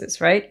 12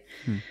 faces, right?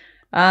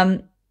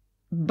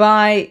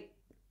 By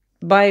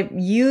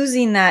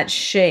using that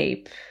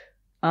shape,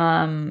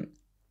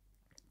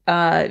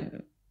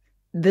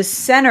 the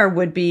center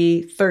would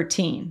be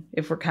 13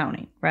 if we're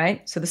counting,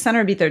 right? So the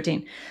center would be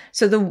 13.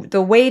 So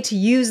the way to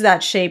use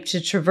that shape to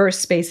traverse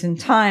space and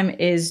time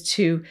is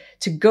to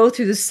go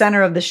through the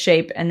center of the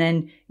shape and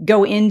then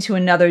go into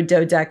another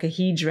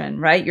dodecahedron,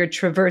 right? You're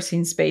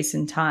traversing space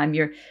and time.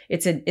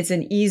 It's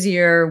an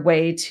easier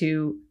way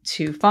to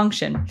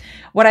function.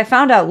 What I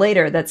found out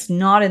later that's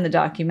not in the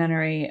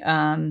documentary,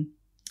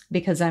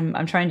 because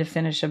I'm trying to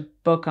finish a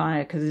book on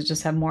it because it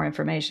just have more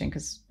information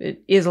because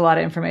it is a lot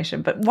of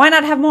information. But why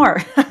not have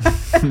more?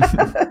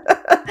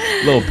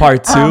 Little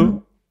part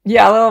two.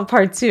 Yeah, a little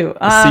part two.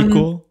 A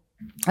sequel.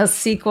 A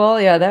sequel.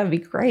 Yeah, that would be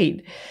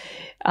great.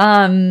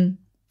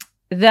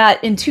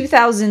 That in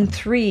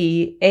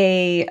 2003,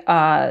 a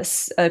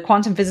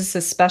quantum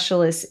physicist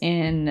specialist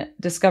in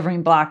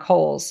discovering black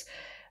holes,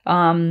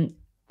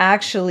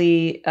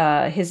 actually,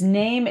 his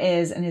name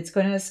is, and it's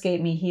going to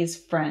escape me, he is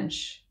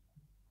French,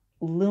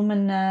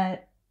 Luminat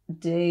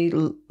de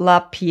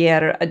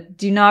Lapierre.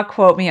 Do not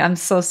quote me. I'm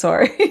so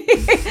sorry.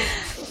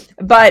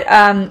 But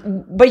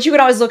you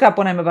can always look up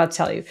what I'm about to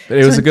tell you.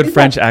 It was a good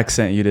French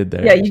accent you did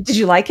there. Yeah, did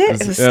you like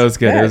it? It was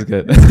good. It was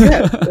good.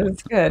 It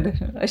was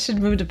good. I should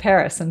move to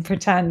Paris and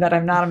pretend that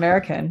I'm not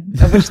American,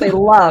 which they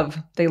love.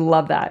 They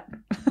love that.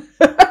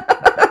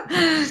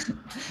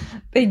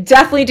 They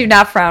definitely do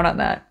not frown on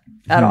that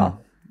at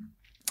all.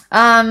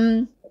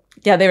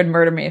 Yeah, they would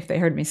murder me if they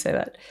heard me say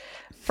that.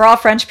 For all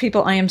French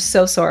people, I am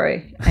so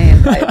sorry. I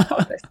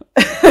apologize.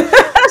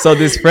 So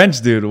this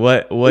French dude,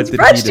 what did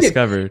he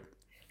discover?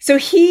 So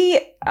he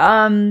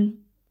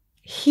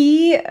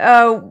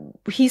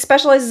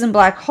specializes in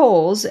black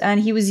holes, and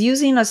he was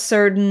using a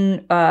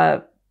certain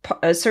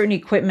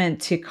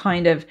equipment to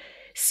kind of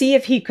see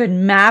if he could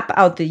map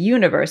out the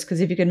universe.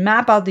 Because if you could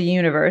map out the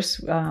universe,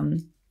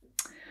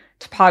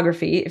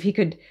 topography, if he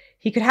could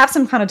have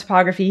some kind of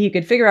topography, he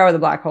could figure out where the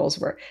black holes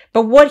were.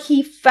 But what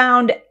he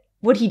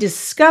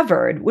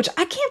discovered, which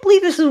I can't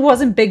believe this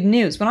wasn't big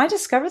news. When I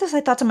discovered this, I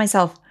thought to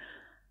myself,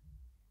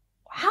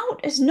 how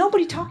is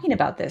nobody talking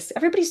about this?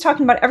 Everybody's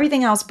talking about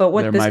everything else but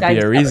what this guy discovered.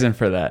 There might be a reason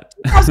for that.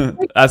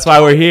 That's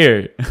why we're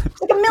here.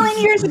 Like 1 million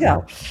years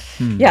ago.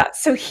 Yeah.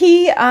 So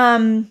he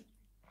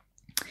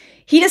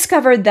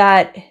discovered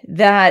that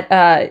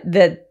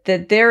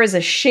there is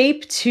a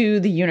shape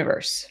to the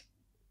universe.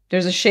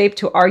 There's a shape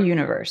to our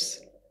universe.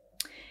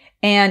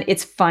 And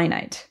it's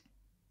finite.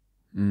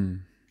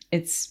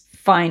 It's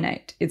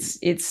finite.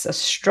 It's a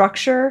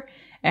structure,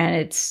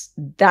 and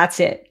that's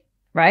it.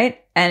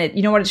 Right? And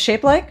you know what it's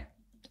shaped like?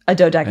 A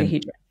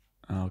dodecahedron.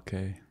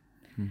 Okay.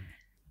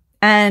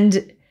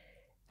 And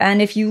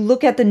if you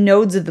look at the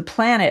nodes of the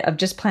planet, of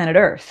just planet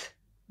Earth,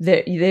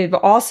 they've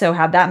also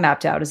had that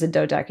mapped out as a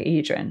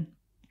dodecahedron.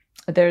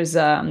 There's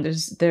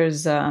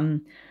a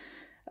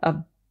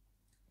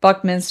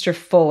Buckminster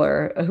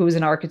Fuller, who is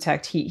an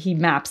architect. He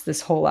maps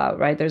this whole out,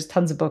 right? There's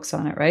tons of books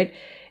on it, right?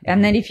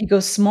 And then if you go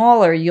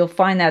smaller, you'll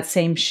find that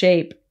same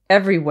shape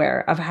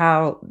everywhere of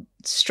how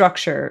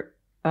structure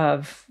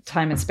of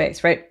time and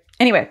space, right?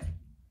 Anyway,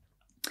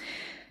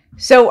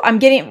 so I'm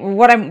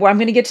going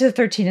to get to the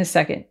 13 in a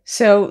second.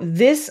 So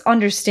this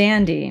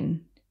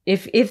understanding,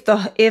 if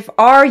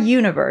our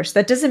universe,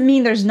 that doesn't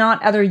mean there's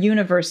not other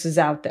universes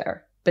out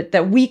there, but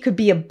that we could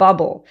be a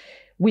bubble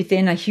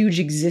within a huge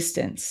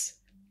existence,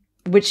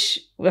 which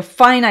a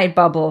finite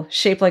bubble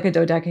shaped like a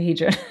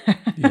dodecahedron.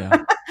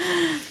 Yeah.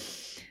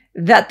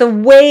 That the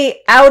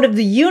way out of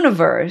the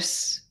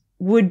universe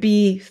would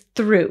be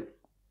through.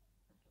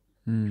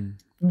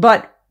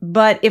 But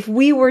if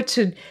we were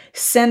to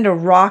send a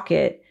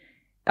rocket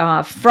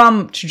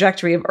from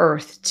trajectory of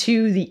Earth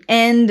to the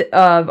end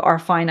of our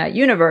finite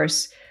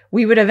universe,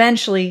 we would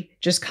eventually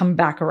just come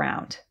back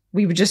around.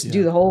 We would just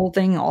do the whole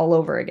thing all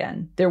over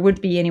again. There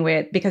wouldn't be any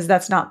way, because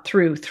that's not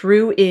through.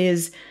 Through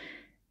is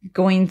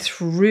going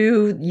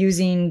through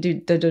using the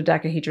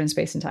dodecahedron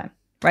space and time,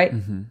 right?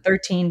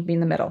 13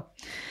 being the middle.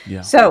 Yeah.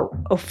 So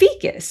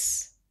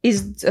Ophiuchus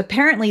is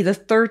apparently the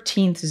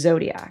 13th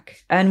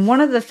zodiac. And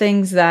one of the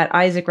things that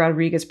Isaac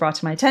Rodriguez brought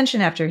to my attention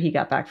after he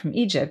got back from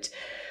Egypt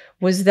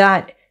was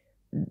that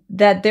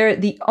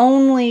the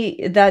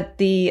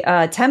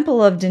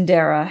temple of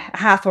Dendera,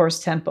 Hathor's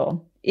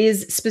temple,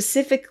 is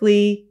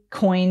specifically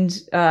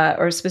coined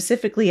or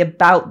specifically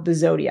about the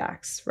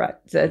zodiacs, right?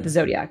 The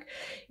zodiac.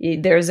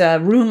 There's a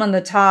room on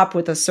the top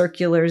with a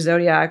circular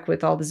zodiac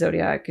with all the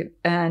zodiac,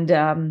 and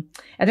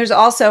there's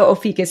also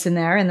Ophiuchus in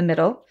there in the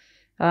middle.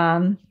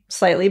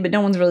 Slightly, but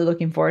no one's really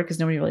looking for it because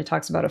nobody really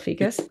talks about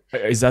Ophiuchus.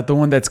 Is that the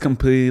one that's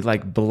completely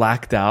like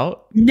blacked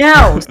out?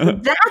 No, so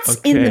that's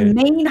okay. In the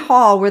main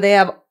hall where they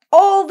have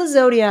all the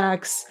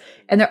zodiacs,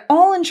 and they're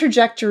all in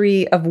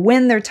trajectory of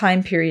when their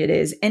time period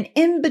is. And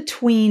in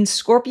between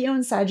Scorpio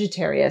and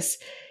Sagittarius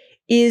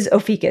is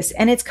Ophiuchus,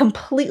 and it's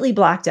completely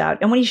blacked out.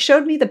 And when he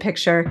showed me the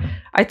picture,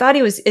 I thought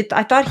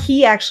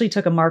he actually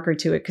took a marker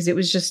to it because it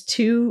was just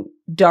too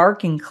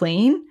dark and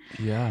clean.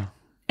 Yeah.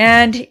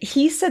 And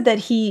he said that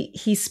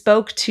he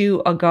spoke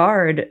to a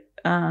guard,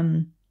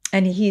 and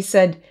he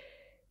said,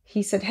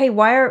 "Hey,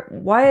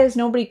 why is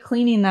nobody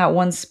cleaning that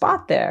one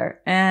spot there?"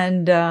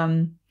 And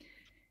they're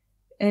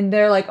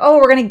like, "Oh,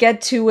 we're gonna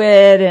get to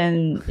it,"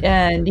 and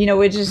we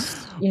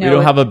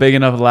don't have a big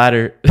enough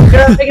ladder. We don't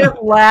have a big enough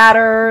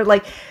ladder,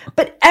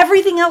 but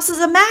everything else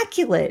is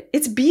immaculate.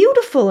 It's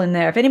beautiful in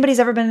there. If anybody's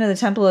ever been to the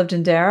Temple of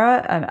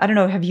Dendera, I don't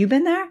know, have you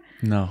been there?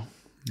 No.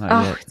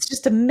 Not yet. It's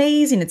just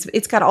amazing.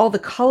 It's got all the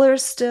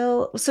colors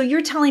still. So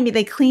you're telling me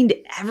they cleaned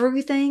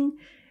everything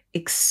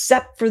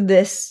except for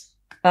this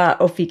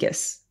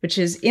Ophiuchus, which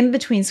is in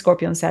between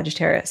Scorpio and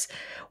Sagittarius.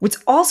 What's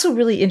also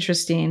really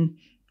interesting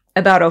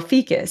about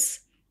Ophiuchus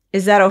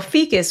is that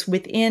Ophiuchus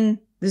within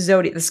the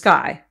zodiac, the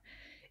sky,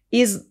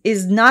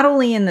 is not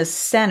only in the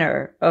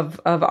center of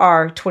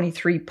our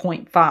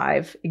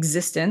 23.5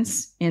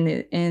 existence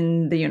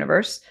in the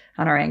universe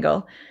on our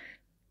angle,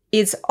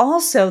 it's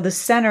also the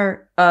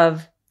center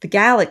of the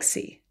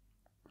galaxy.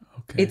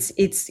 Okay.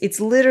 It's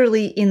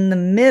literally in the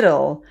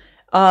middle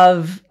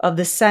of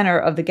the center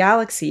of the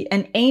galaxy.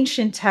 And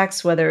ancient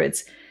texts, whether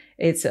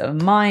it's a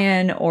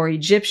Mayan or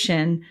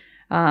Egyptian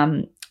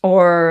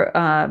or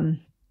I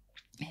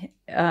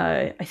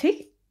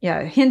think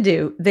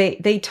Hindu,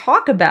 they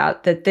talk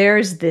about that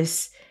there's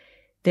this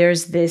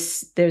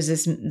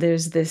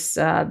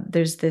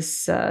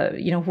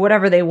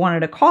whatever they wanted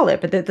to call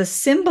it, but that the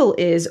symbol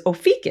is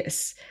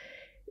Ophiuchus,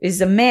 is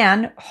a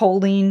man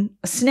holding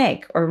a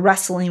snake or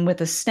wrestling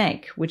with a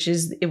snake, which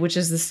is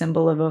the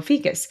symbol of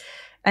Ophiuchus.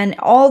 And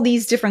all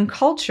these different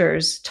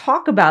cultures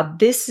talk about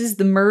this is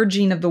the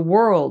merging of the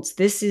worlds.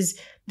 This is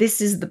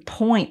the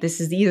point.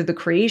 This is either the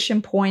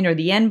creation point or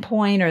the end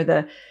point or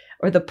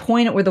the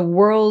point where the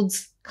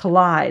worlds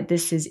collide.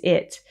 This is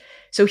it.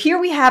 So here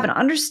we have an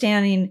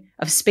understanding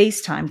of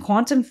space-time,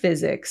 quantum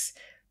physics.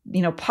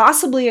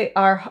 Possibly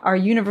our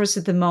universe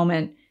at the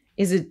moment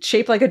is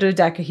shaped like a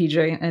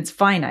dodecahedron and it's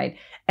finite.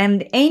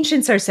 And the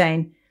ancients are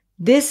saying,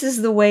 this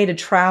is the way to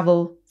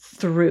travel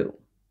through.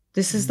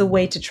 This is the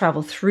way to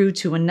travel through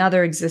to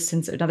another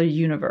existence, another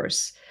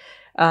universe,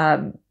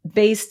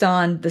 based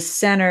on the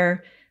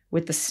center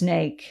with the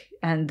snake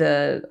and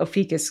the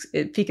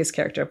Ophiuchus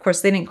character. Of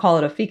course, they didn't call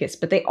it Ophiuchus,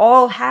 but they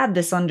all had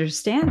this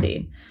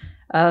understanding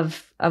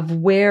of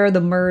where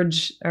the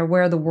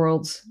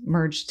worlds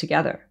merge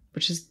together,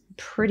 which is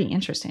pretty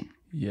interesting.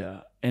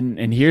 Yeah.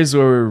 And here's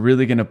where we're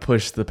really going to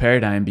push the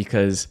paradigm,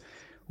 because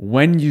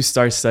when you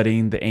start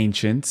studying the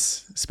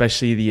ancients,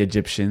 especially the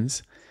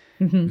Egyptians,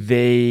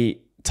 they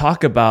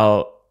talk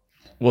about,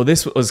 well,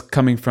 this was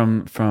coming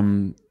from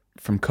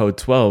Code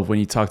 12 when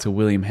you talk to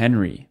William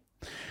Henry,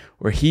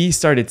 where he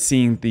started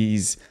seeing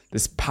this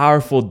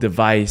powerful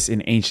device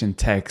in ancient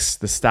texts,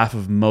 the staff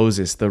of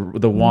Moses, the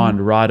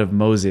wand, rod of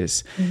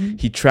Moses.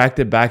 He tracked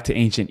it back to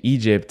ancient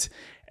Egypt,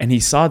 and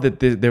he saw that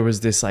there was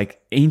this like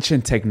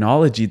ancient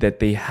technology that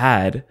they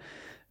had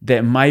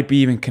that might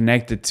be even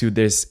connected to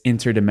this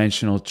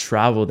interdimensional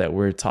travel that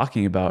we're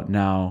talking about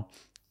now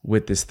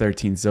with this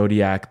 13th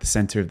zodiac, the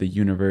center of the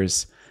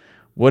universe.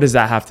 What does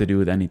that have to do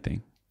with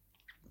anything?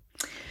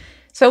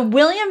 So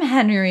William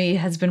Henry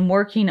has been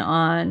working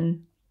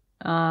on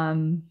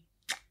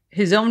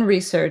his own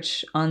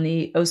research on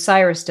the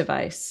Osiris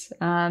device.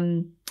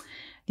 The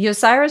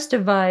Osiris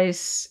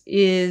device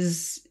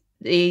is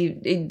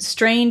a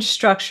strange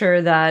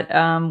structure that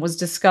was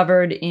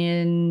discovered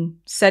in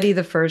Seti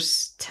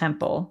I's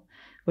temple,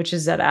 which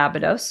is at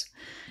Abydos.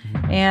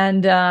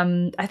 And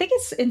I think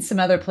it's in some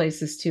other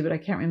places too, but I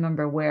can't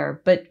remember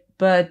where.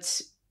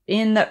 But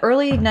in the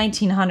early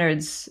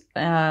 1900s,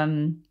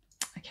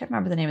 I can't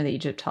remember the name of the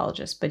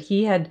Egyptologist, but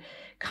he had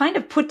kind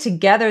of put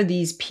together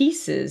these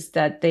pieces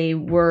that they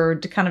were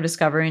kind of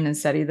discovering in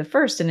Seti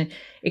I. And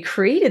it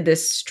created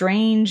this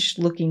strange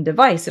looking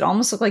device. It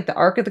almost looked like the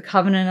Ark of the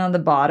Covenant on the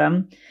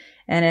bottom,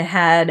 and it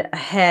had a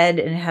head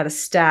and it had a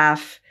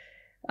staff.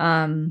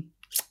 And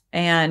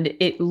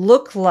it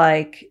looked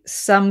like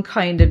some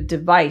kind of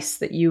device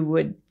that you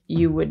would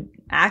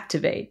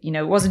activate.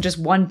 It wasn't just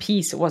one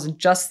piece. It wasn't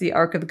just the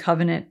Ark of the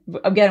Covenant.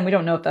 Again, we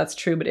don't know if that's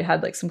true, but it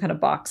had like some kind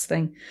of box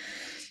thing.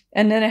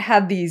 And then it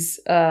had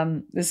this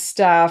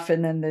staff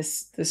and then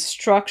this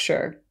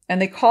structure. And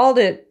they called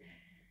it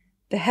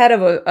the head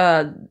of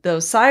the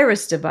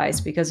Osiris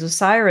device because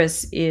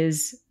Osiris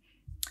is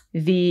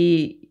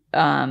the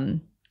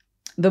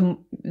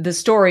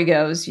story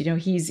goes,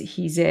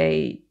 he's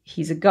a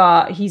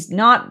god. He's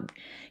not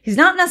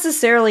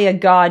necessarily a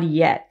god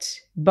yet,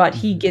 but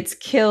he gets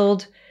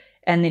killed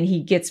and then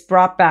he gets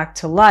brought back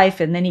to life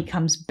and then he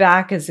comes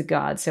back as a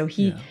god. So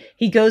he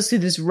goes through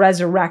this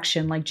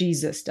resurrection like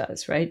Jesus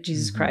does, right?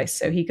 Jesus Christ.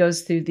 So he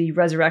goes through the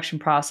resurrection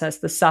process,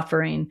 the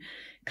suffering,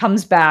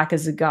 comes back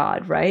as a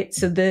god, right?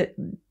 So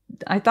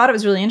I thought it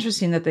was really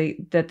interesting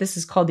that this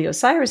is called the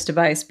Osiris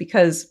device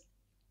because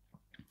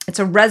it's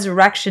a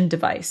resurrection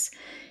device.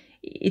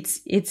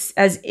 It's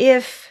as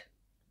if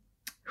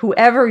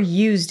whoever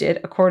used it,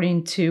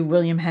 according to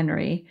William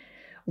Henry,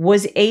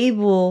 was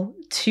able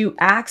to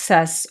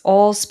access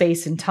all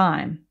space and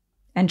time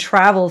and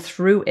travel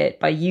through it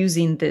by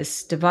using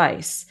this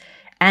device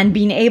and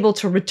being able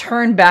to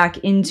return back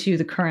into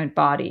the current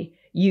body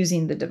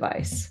using the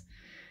device.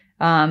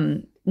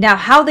 Now,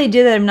 how they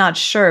did it, I'm not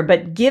sure,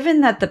 but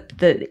given that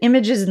the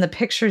images and the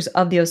pictures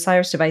of the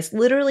Osiris device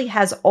literally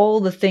has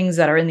all the things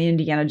that are in the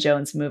Indiana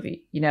Jones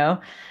movie,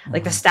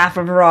 like the Staff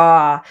of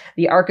Ra,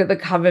 the Ark of the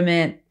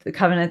Covenant,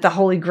 the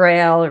Holy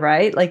Grail,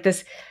 right? Like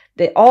this,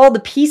 all the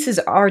pieces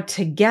are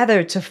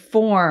together to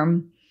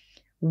form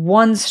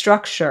one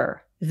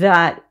structure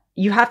that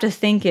you have to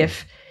think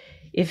if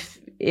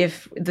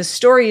the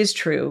story is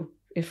true,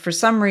 if for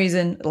some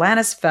reason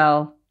Atlantis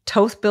fell,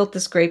 Thoth built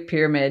this great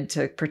pyramid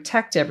to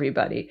protect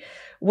everybody.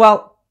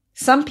 Well,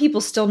 some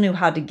people still knew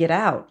how to get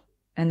out,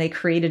 and they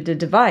created a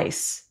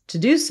device to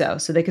do so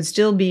they could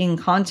still be in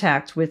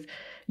contact with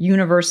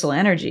universal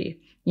energy.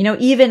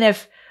 Even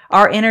if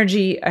our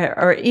energy,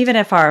 or even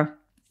if our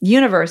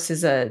universe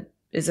is a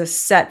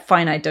set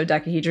finite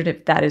dodecahedron,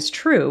 if that is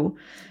true,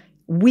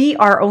 we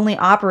are only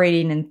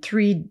operating in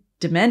 3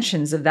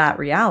 dimensions of that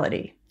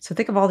reality. So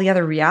think of all the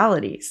other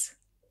realities.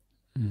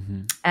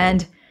 Mm-hmm.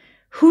 And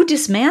who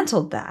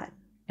dismantled that?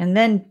 And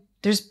then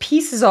there's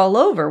pieces all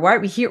over,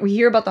 right? We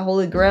hear about the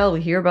Holy Grail.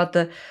 We hear about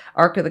the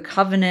Ark of the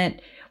Covenant.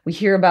 We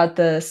hear about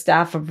the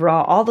Staff of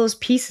Ra. All those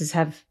pieces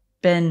have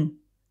been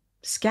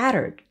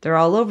scattered. They're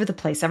all over the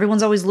place.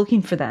 Everyone's always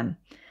looking for them.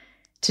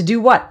 To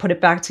do what? Put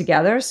it back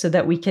together so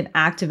that we can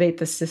activate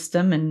the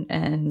system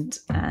and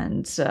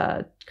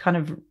kind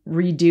of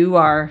redo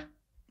our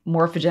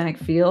morphogenic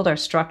field, our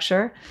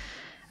structure.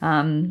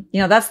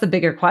 That's the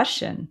bigger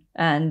question.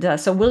 And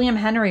so William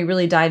Henry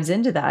really dives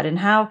into that, and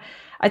how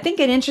I think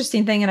an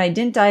interesting thing, and I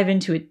didn't dive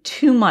into it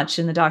too much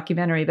in the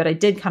documentary, but I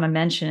did kind of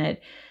mention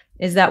it,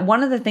 is that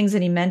one of the things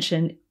that he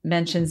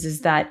mentions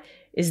is that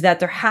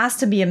there has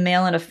to be a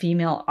male and a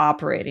female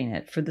operating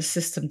it for the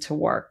system to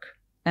work.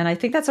 And I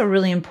think that's a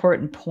really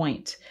important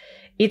point.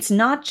 It's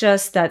not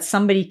just that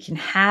somebody can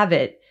have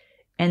it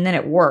and then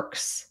it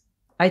works.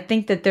 I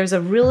think that there's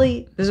a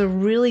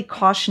really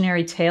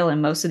cautionary tale in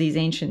most of these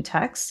ancient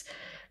texts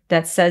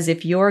that says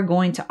if you're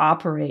going to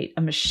operate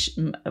a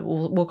machine,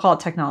 we'll call it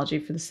technology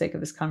for the sake of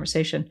this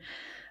conversation,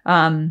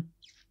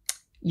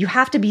 you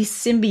have to be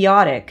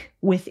symbiotic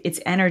with its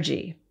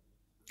energy.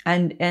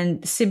 And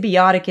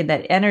symbiotic in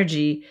that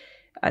energy,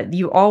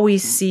 you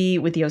always see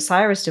with the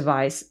Osiris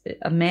device,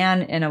 a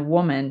man and a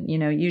woman,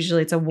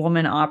 usually it's a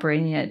woman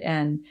operating it,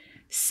 and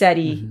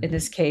Seti, mm-hmm. in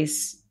this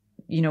case,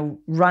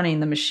 running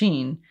the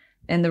machine.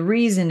 And the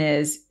reason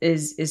is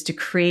to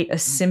create a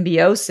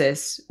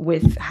symbiosis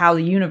with how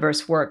the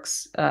universe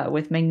works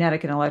with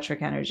magnetic and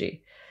electric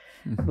energy,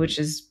 mm-hmm. which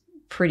is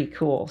pretty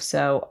cool.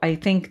 So I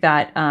think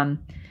that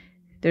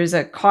there's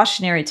a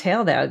cautionary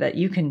tale there that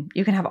you can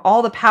have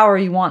all the power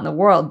you want in the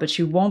world, but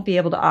you won't be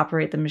able to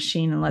operate the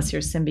machine unless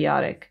you're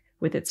symbiotic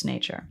with its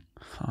nature.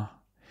 Huh.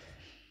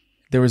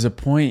 There was a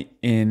point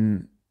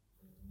in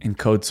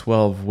Code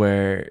 12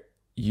 where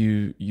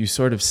you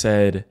sort of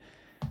said,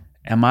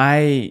 am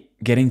I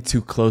getting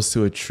too close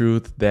to a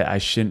truth that I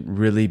shouldn't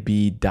really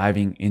be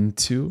diving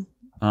into?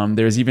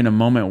 There's even a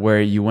moment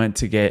where you went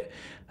to get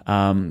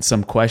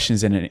some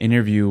questions in an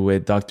interview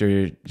with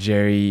Dr.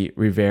 Jerry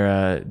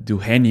Rivera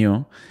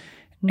Duhenio,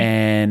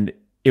 and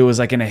it was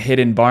like in a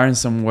hidden barn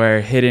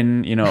somewhere,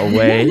 hidden,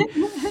 away,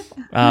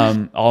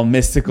 all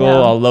mystical,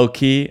 all low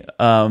key.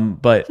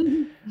 But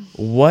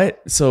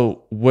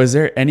so was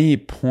there any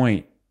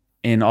point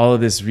in all of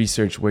this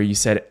research where you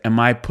said, am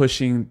I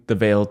pushing the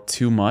veil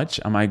too much?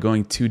 Am I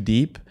going too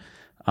deep?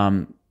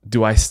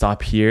 Do I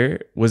stop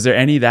here? Was there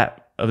any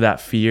of that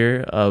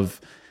fear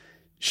of,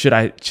 should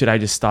I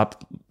just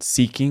stop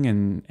seeking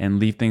and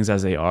leave things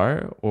as they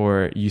are,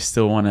 or you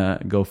still want to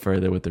go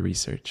further with the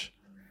research?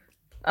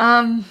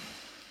 There's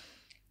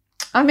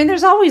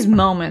always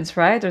moments,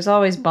 right? There's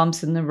always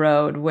bumps in the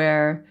road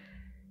where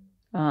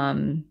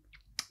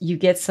you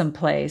get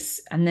someplace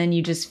and then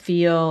you just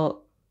feel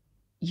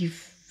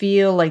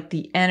like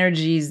the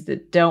energies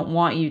that don't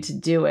want you to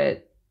do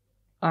it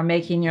are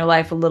making your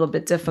life a little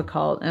bit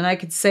difficult. And I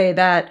could say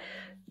that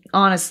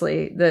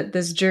honestly, that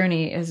this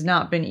journey has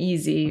not been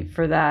easy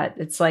for that.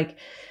 It's like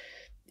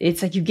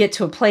you get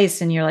to a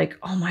place and you're like,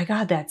 oh my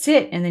God, that's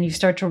it. And then you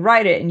start to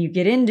write it and you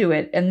get into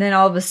it. And then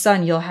all of a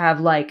sudden you'll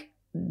have like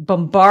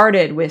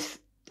bombarded with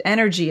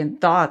energy and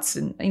thoughts.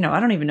 And,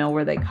 I don't even know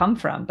where they come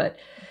from, but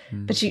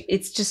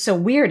it's just so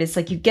weird. It's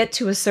like you get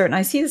to a certain,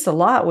 I see this a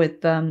lot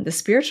with the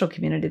spiritual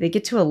community. They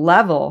get to a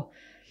level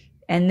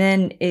and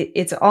then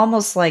it's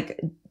almost like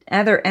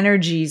other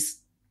energies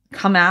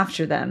come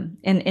after them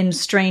in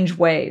strange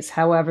ways,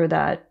 however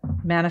that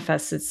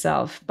manifests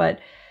itself. But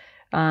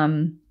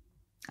I'm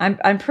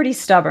pretty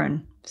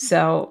stubborn.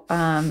 So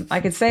I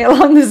could say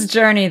along this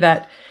journey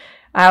that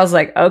I was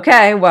like,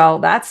 okay, well,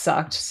 that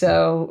sucked.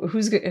 So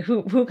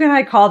who can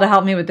I call to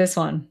help me with this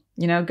one?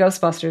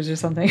 Ghostbusters or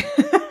something.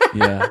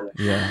 Yeah.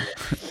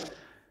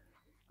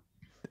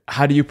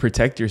 How do you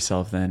protect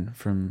yourself then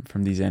from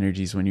these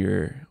energies when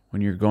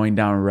you're going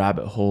down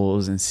rabbit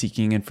holes and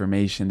seeking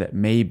information that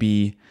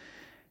maybe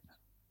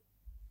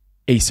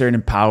a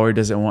certain power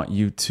doesn't want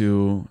you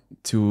to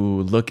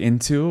look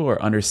into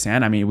or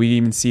understand? I mean, we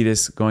even see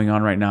this going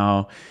on right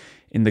now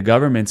in the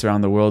governments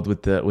around the world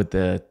with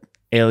the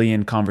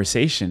alien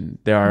conversation.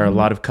 There are a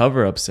lot of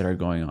cover-ups that are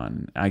going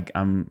on.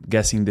 I'm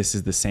guessing this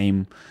is the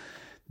same.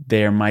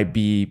 There might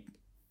be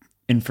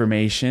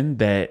information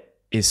that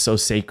is so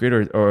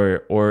sacred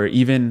or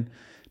even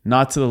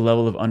not to the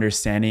level of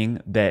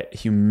understanding that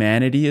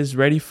humanity is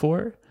ready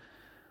for.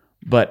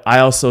 But I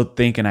also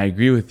think, and I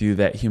agree with you,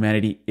 that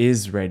humanity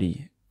is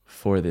ready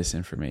for this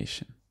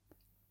information.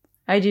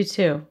 I do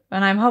too.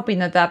 And I'm hoping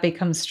that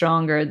becomes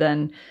stronger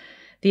than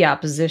the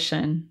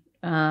opposition.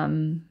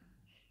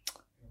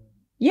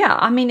 Yeah,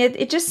 I mean,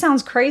 it just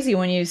sounds crazy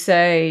when you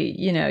say,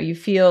 you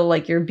feel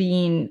like you're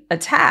being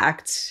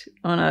attacked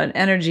on an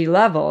energy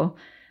level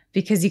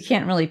because you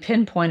can't really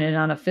pinpoint it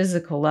on a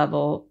physical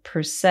level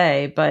per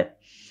se. But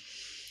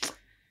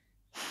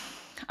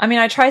I mean,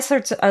 I try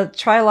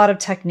a lot of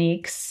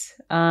techniques.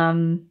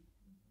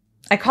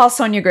 I call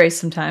Sonia Grace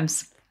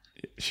sometimes.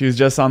 She was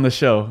just on the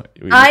show.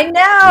 I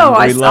know.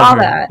 I saw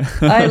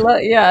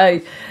that. Yeah.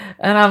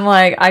 And I'm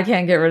like, I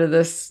can't get rid of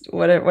this,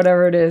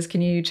 whatever it is.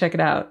 Can you check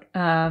it out?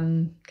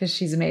 Because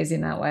she's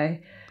amazing that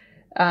way.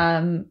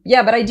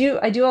 Yeah, but I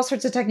do all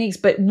sorts of techniques.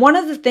 But one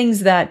of the things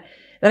that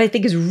I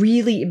think is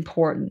really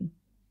important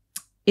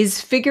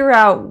is figure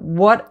out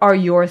what are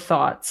your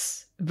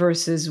thoughts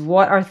versus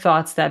what are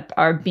thoughts that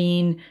are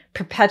being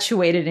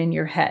perpetuated in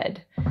your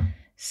head.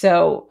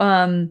 So,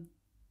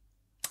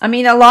 I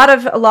mean, a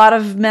lot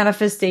of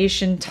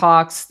manifestation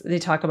talks, they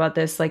talk about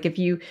this. Like if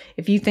you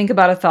think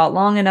about a thought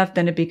long enough,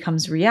 then it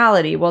becomes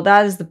reality. Well,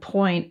 that is the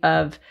point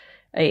of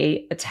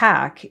a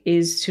attack,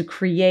 is to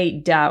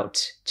create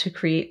doubt, to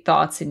create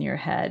thoughts in your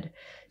head,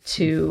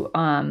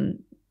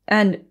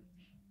 and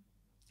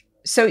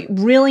so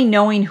really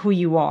knowing who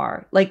you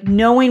are, like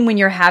knowing when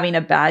you're having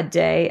a bad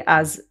day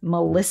as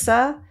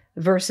Melissa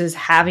versus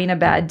having a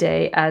bad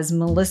day as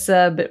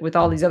Melissa, but with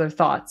all these other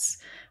thoughts.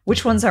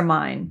 Which ones are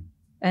mine?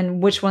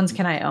 And which ones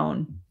can I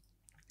own?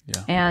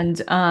 Yeah.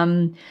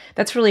 And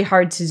that's really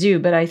hard to do.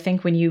 But I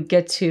think when you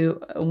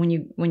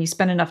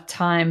spend enough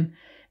time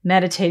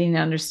meditating and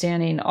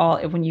understanding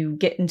when you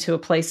get into a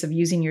place of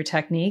using your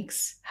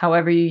techniques,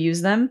 however you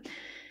use them,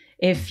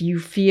 if you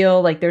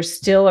feel like there's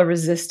still a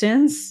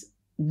resistance,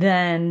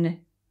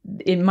 then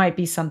it might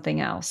be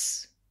something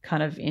else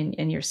kind of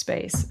in your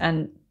space.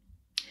 And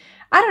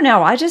I don't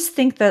know. I just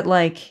think that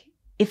like,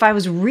 if I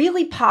was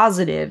really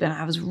positive and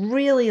I was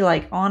really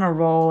like on a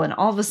roll and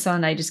all of a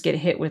sudden I just get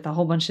hit with a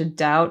whole bunch of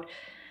doubt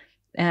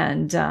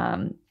and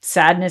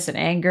sadness and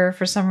anger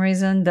for some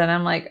reason, then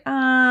I'm like,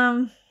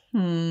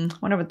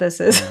 wonder what this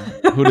is.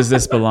 Yeah. Who does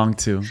this belong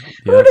to? Yeah.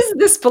 Who does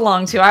this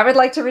belong to? I would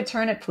like to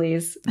return it,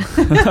 please.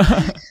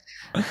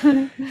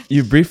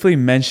 You briefly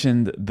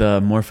mentioned the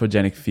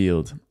morphogenic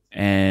field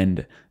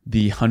and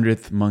the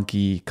 100th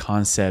monkey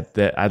concept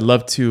that I'd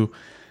love to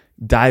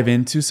dive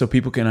into so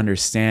people can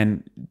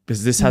understand,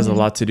 because this has a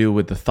lot to do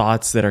with the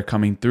thoughts that are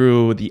coming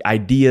through, the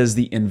ideas,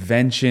 the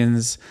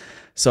inventions.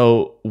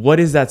 So what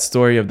is that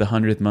story of the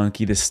 100th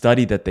monkey, the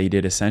study that they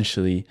did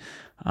essentially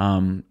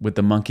with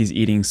the monkeys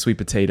eating sweet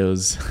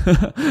potatoes?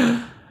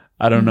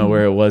 I don't know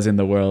where it was in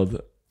the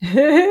world.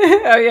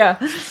 Oh, yeah.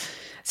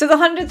 So the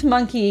 100th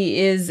monkey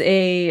is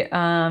a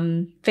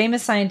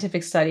famous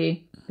scientific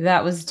study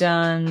that was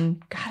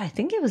done, God, I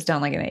think it was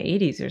done like in the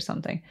 80s or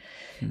something.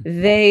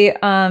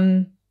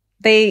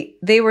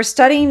 They were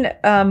studying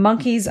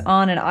monkeys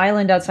on an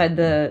island outside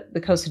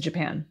the coast of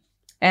Japan.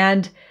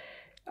 And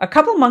a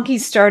couple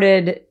monkeys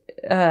started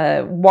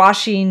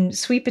washing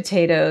sweet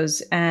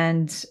potatoes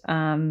and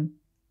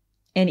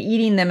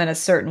eating them in a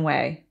certain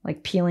way,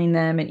 like peeling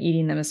them and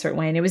eating them a certain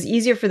way. And it was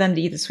easier for them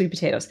to eat the sweet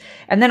potatoes.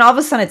 And then all of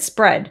a sudden it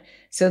spread.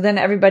 So then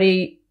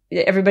everybody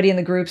in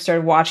the group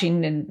started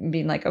watching and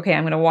being like, okay,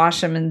 I'm going to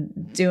wash them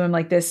and do them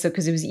like this. So,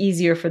 because it was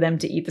easier for them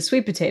to eat the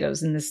sweet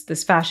potatoes in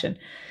this fashion.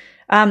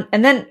 And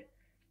then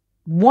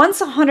once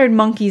 100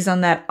 monkeys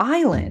on that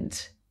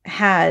island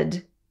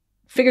had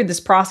figured this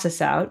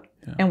process out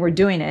and were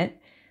doing it,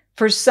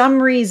 for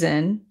some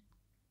reason,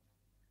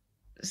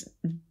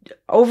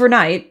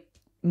 overnight,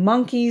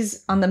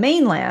 monkeys on the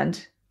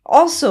mainland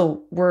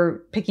also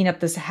were picking up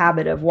this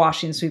habit of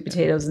washing sweet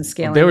potatoes and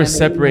scaling them. They were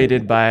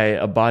separated by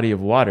a body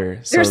of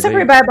water. They were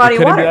separated by a body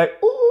of water.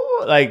 Like,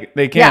 ooh, like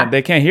they can't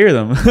hear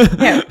them.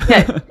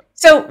 Yeah.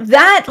 So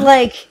that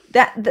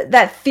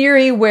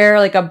theory where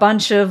like a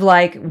bunch of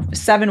like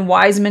 7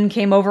 wise men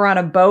came over on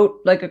a boat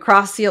like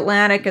across the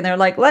Atlantic and they're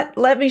like,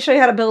 let me show you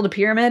how to build a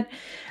pyramid.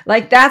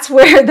 Like that's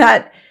where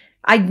that,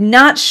 I'm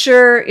not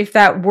sure if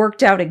that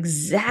worked out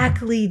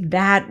exactly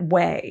that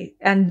way.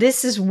 And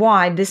this is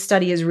why this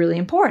study is really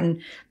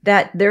important,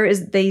 that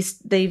they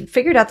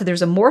figured out that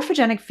there's a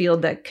morphogenic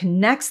field that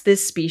connects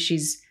this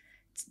species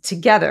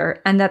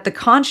together, and that the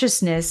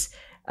consciousness,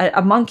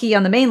 a monkey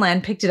on the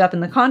mainland picked it up in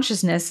the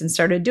consciousness and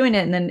started doing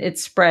it, and then it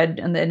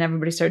spread, and then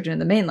everybody started doing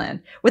the mainland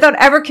without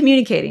ever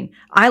communicating.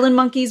 Island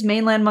monkeys,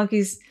 mainland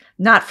monkeys,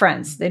 not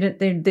friends. They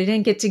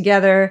didn't get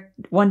together.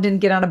 One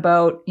didn't get on a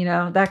boat,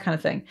 that kind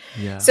of thing.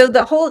 Yeah. So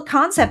the whole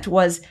concept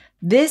was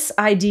this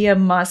idea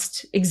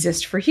must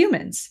exist for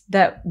humans,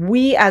 that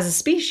we as a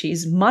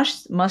species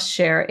must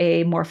share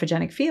a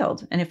morphogenic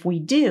field. And if we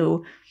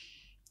do,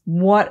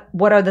 what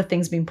are the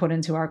things being put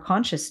into our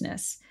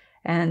consciousness?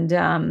 And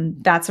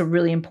that's a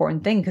really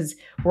important thing, because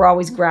we're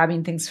always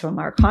grabbing things from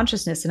our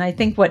consciousness. And I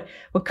think what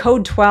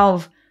Code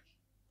 12,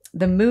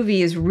 the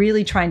movie, is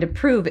really trying to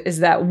prove is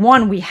that,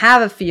 one, we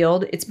have a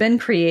field, it's been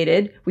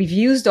created, we've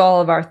used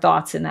all of our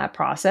thoughts in that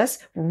process,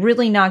 we're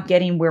really not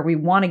getting where we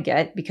want to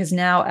get, because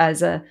now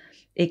as a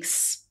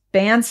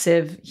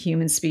expansive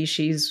human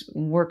species,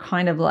 we're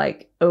kind of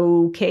like,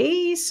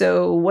 okay,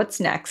 so what's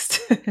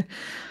next?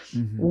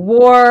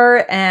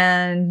 war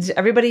and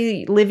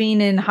everybody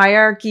living in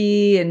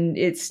hierarchy. And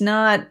it's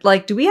not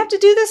like, do we have to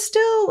do this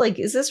still? Like,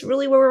 is this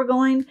really where we're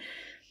going?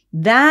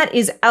 That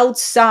is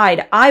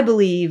outside, I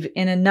believe,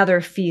 in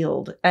another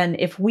field. And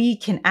if we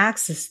can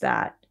access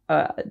that,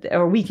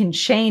 or we can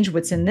change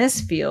what's in this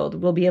field,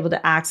 we'll be able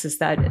to access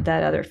that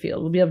other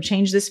field. We'll be able to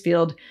change this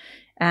field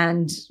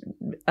and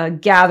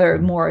gather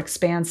more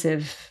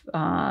expansive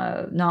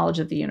knowledge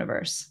of the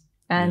universe.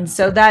 And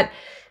so that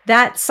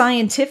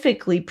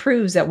scientifically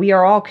proves that we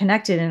are all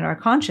connected in our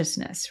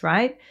consciousness,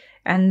 right?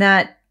 And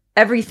that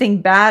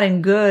everything bad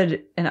and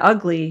good and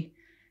ugly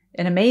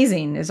and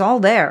amazing is all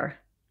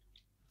there.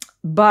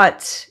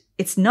 But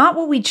it's not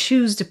what we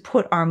choose to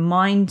put our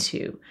mind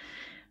to.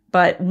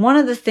 But one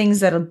of the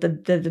things that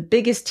the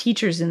biggest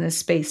teachers in this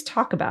space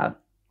talk about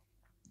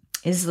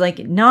is like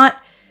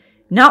not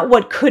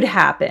what could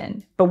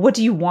happen, but what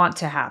do you want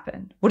to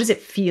happen? What does it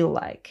feel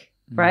like,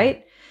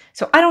 right?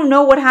 So I don't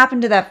know what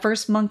happened to that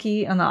first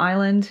monkey on the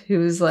island who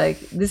was like,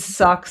 this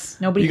sucks.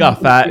 Nobody. He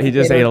got fat. He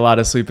just ate a lot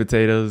of sweet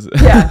potatoes.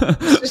 Yeah.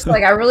 It's just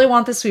like, I really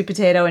want this sweet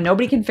potato and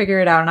nobody can figure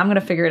it out and I'm going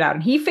to figure it out.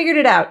 And he figured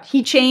it out.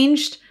 He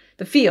changed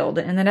the field.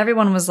 And then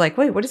everyone was like,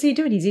 wait, what is he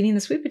doing? He's eating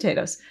the sweet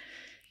potatoes.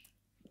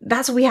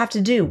 That's what we have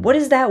to do. What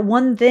is that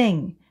one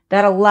thing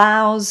that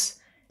allows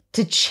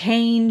to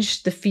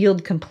change the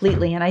field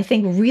completely? And I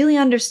think really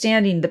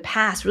understanding the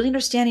past, really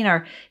understanding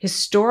our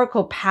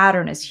historical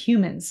pattern as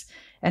humans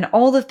and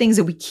all the things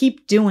that we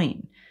keep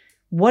doing.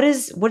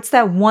 What's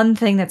that one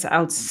thing that's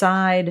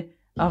outside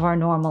of our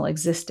normal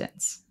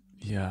existence?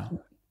 Yeah.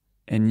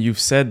 And you've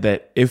said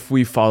that if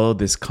we follow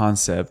this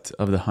concept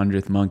of the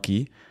 100th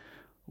monkey,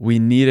 we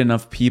need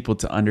enough people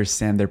to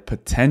understand their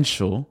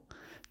potential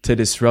to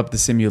disrupt the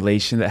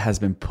simulation that has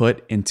been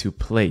put into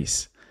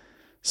place.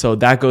 So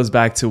that goes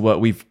back to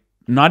what we've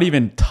not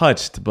even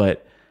touched,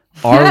 but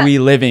are we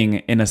living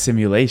in a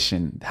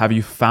simulation? Have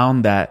you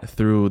found that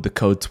through the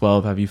Code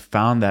 12? Have you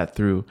found that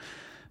through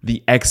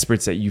the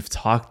experts that you've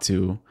talked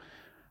to?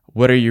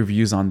 What are your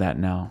views on that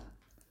now?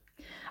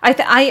 I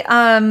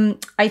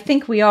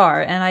think we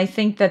are. And I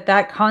think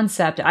that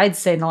concept, I'd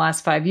say in the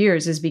last 5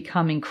 years, has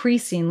become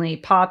increasingly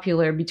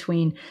popular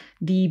between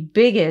the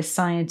biggest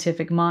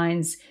scientific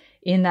minds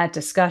in that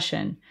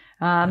discussion.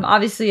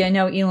 Obviously, I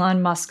know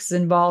Elon Musk's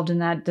involved in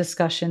that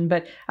discussion,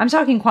 but I'm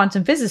talking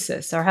quantum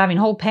physicists are having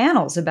whole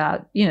panels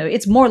about,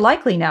 it's more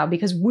likely now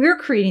because we're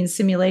creating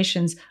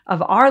simulations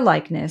of our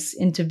likeness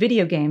into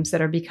video games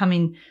that are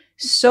becoming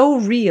so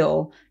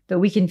real that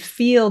we can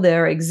feel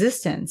their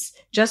existence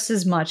just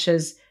as much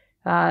as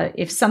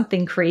if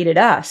something created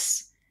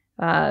us,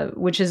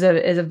 which is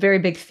a very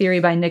big theory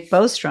by Nick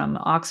Bostrom,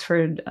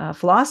 Oxford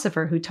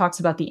philosopher, who talks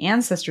about the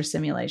ancestor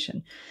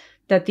simulation.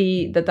 That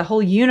the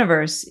whole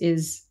universe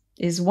is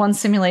one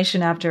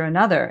simulation after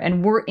another,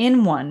 and we're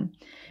in one.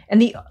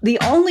 And the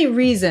only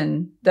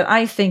reason that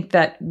I think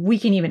that we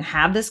can even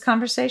have this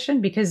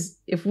conversation, because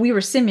if we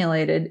were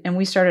simulated and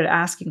we started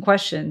asking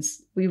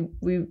questions, we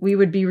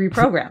would be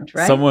reprogrammed,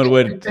 right? Someone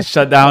would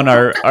shut down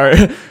our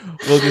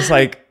we'll just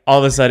like all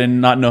of a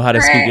sudden not know how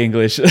to speak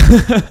English. All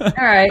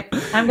right.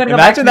 I'm gonna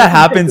imagine that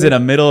happens in the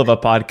middle of a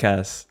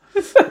podcast.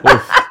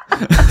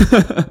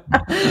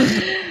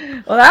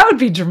 Well, that would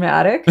be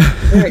dramatic.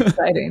 Very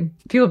exciting.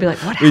 People would be like,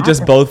 what happened? We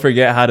just both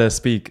forget how to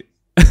speak.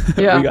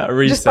 Yeah. We got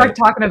reset. Just start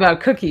talking about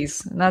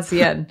cookies, and that's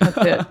the end. That's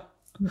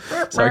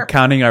it. Start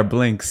counting our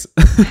blinks.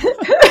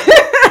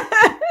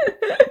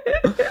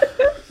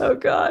 Oh,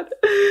 God.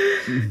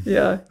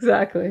 Yeah,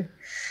 exactly.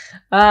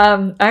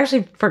 I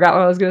actually forgot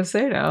what I was going to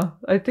say now.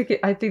 I think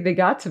they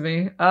got to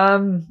me.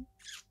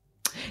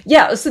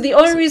 Yeah, so the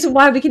only reason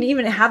why we can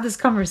even have this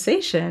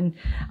conversation,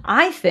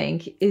 I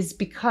think, is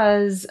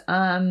because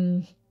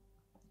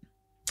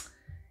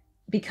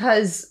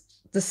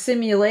the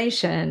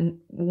simulation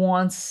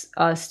wants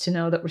us to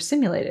know that we're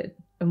simulated.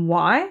 And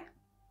why?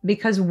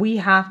 Because we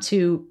have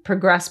to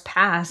progress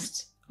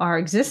past our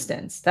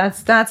existence.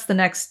 That's the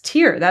next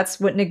tier. That's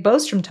what Nick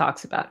Bostrom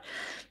talks about.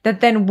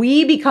 That then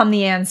we become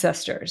the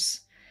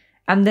ancestors,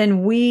 and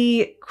then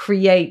we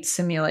create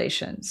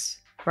simulations.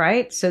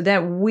 Right? So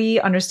that we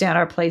understand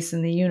our place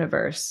in the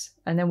universe,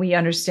 and then we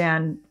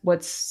understand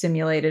what's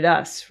simulated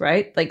us,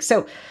 right? Like,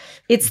 so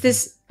it's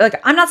this,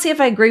 like, I'm not saying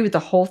if I agree with the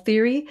whole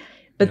theory,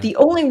 but the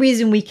only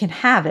reason we can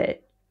have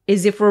it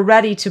is if we're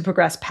ready to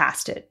progress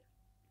past it.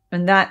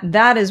 And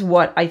that is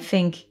what I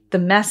think the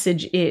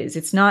message is.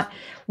 It's not,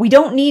 we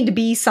don't need to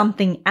be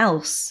something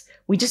else.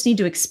 We just need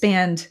to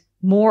expand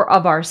more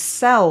of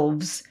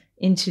ourselves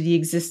into the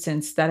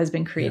existence that has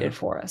been created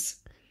for us.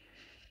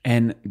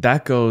 And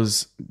that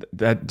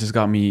just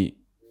got me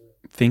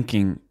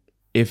thinking,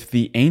 if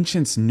the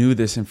ancients knew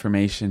this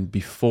information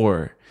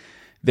before,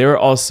 they were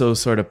also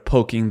sort of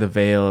poking the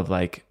veil of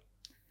like,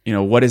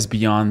 what is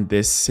beyond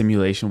this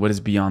simulation? What is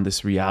beyond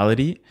this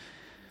reality?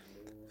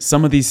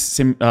 Some of these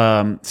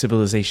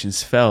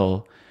civilizations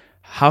fell.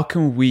 How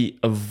can we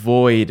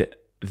avoid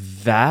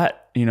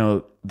that,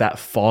 that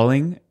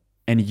falling,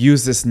 and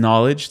use this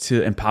knowledge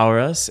to empower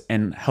us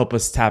and help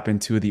us tap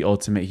into the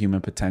ultimate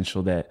human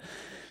potential that,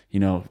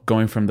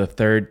 going from the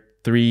third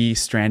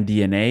 3-strand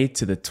DNA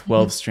to the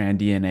 12-strand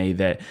DNA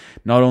that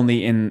not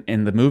only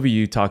in the movie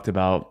you talked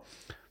about,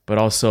 but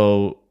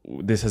also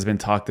this has been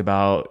talked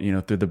about,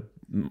 through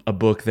a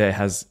book that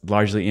has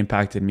largely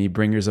impacted me,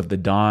 Bringers of the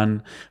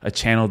Dawn, a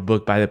channeled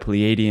book by the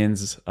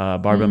Pleiadians,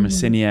 Barbara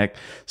Messiniak.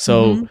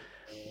 So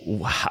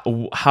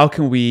how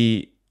can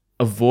we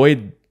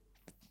avoid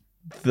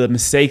the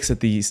mistakes that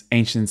these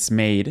ancients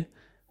made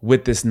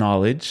with this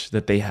knowledge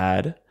that they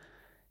had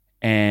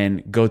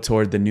and go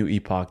toward the new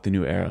epoch, the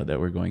new era that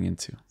we're going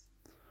into?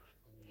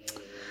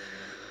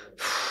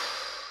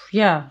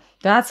 Yeah,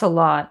 that's a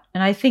lot.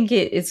 And I think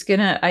it's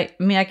gonna, I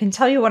mean, I can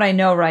tell you what I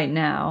know right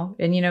now.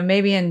 And,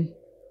 maybe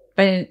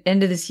by the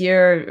end of this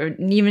year, or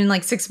even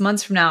like 6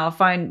 months from now, I'll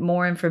find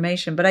more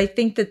information. But I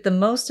think that the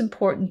most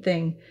important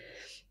thing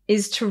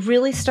is to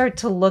really start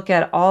to look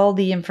at all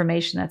the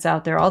information that's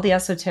out there, all the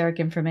esoteric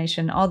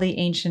information, all the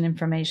ancient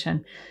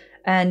information.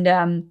 And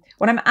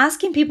what I'm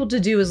asking people to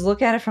do is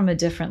look at it from a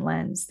different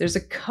lens. There's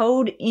a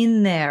code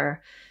in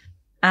there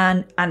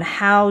on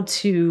how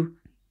to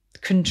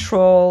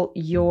control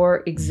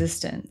your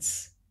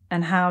existence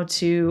and how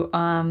to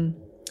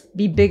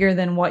be bigger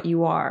than what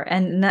you are.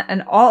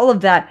 And all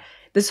of that,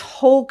 this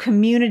whole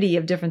community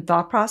of different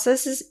thought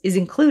processes is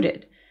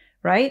included,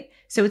 right?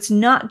 So it's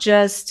not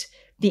just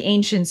the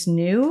ancients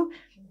knew.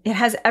 It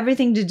has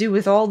everything to do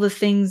with all the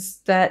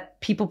things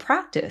that people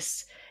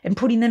practice and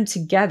putting them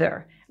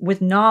together with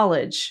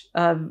knowledge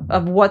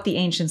of what the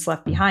ancients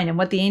left behind. And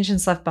what the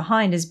ancients left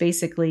behind is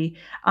basically,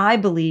 I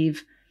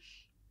believe,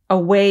 a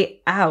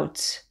way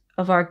out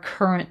of our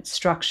current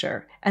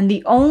structure. And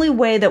the only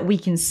way that we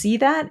can see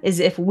that is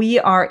if we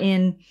are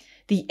in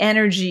the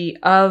energy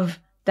of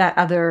that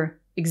other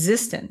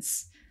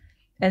existence.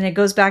 And it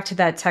goes back to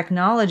that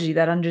technology,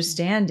 that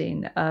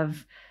understanding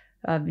of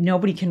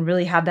nobody can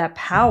really have that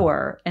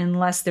power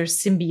unless they're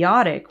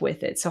symbiotic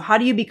with it. So how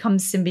do you become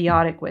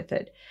symbiotic with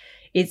it?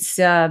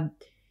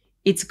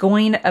 It's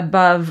going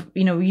above,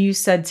 you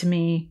said to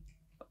me,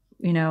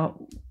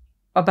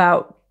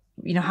 about,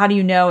 how do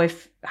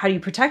you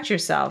protect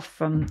yourself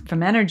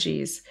from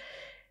energies?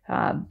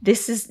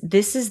 This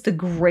is the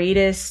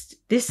greatest,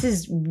 this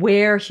is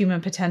where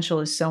human potential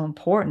is so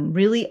important.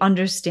 Really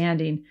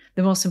understanding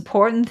the most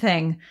important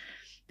thing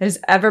that has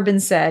ever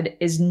been said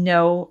is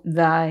know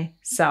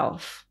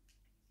thyself.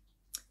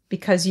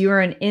 Because you are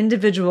an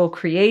individual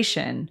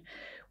creation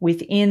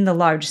within the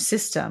large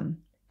system.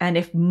 And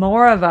if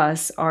more of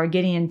us are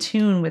getting in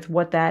tune with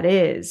what that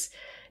is,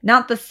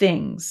 not the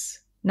things,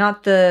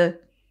 not the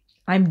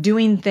I'm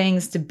doing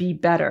things to be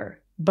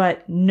better,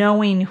 but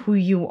knowing who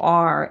you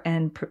are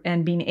and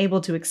being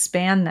able to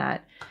expand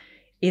that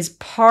is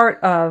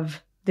part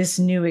of this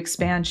new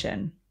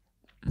expansion.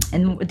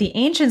 And what the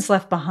ancients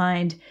left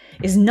behind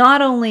is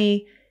not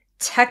only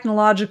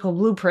technological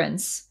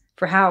blueprints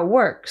for how it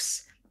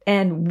works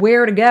and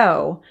where to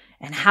go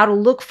and how to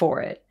look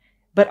for it,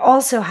 but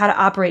also how to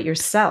operate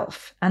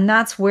yourself. And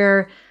that's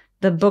where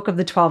the book of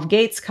the 12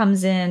 gates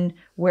comes in,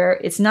 where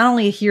it's not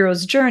only a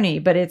hero's journey,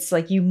 but it's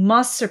like you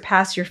must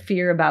surpass your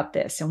fear about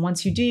this. And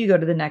once you do, you go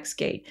to the next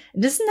gate.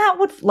 And isn't that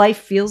what life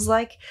feels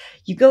like?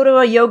 You go to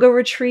a yoga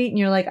retreat and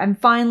you're like, I'm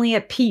finally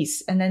at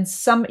peace. And then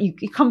you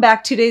come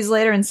back 2 days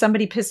later and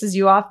somebody pisses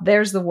you off.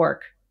 There's the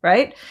work,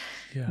 right?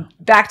 Yeah.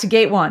 Back to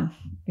gate 1.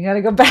 You got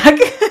to go back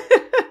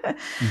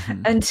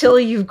until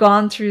you've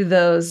gone through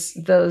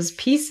those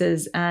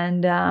pieces.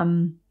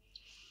 And,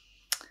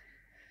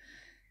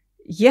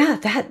 yeah,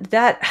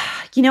 that,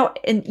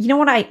 and you know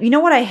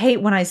what I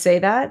hate when I say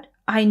that?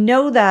 I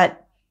know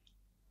that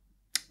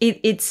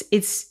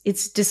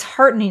it's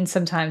disheartening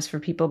sometimes for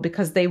people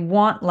because they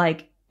want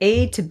like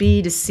A to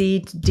B to C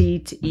to D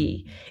to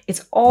E.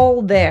 It's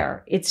all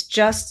there. It's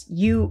just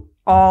you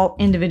all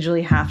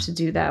individually have to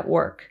do that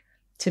work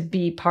to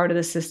be part of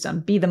the system,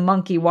 be the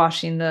monkey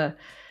washing the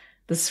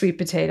sweet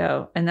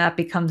potato. And that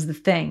becomes the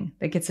thing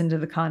that gets into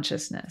the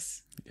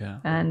consciousness. Yeah.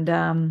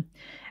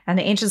 And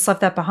the ancients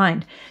left that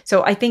behind.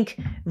 So I think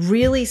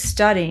really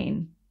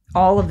studying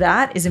all of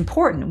that is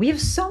important. We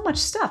have so much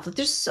stuff. Like,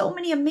 there's so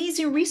many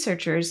amazing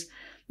researchers.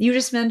 You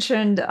just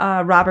mentioned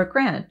Robert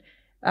Grant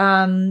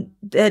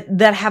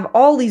that have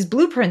all these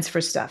blueprints for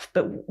stuff,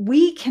 but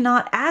we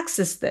cannot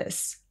access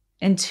this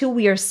until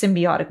we are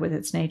symbiotic with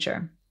its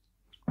nature.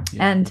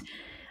 Yeah. And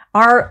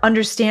our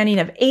understanding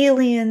of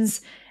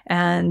aliens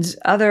and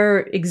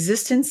other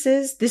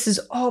existences, this is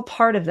all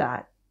part of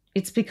that.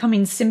 It's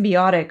becoming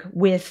symbiotic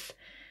with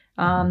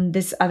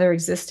this other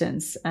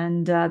existence.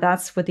 And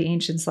that's what the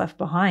ancients left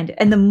behind.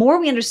 And the more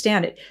we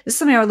understand it, this is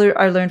something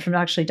I learned from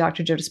actually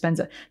Dr. Joe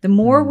Dispenza. The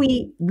more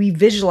we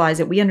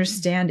visualize it, we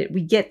understand it,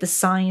 we get the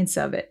science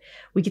of it,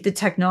 we get the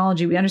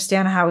technology, we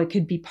understand how it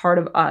could be part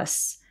of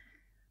us.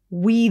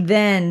 We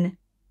then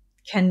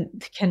can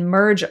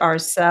merge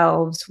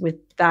ourselves with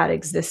that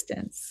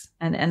existence.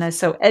 And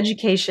so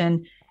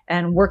education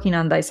and working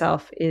on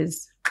thyself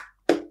is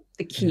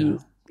the key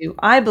to,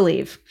 I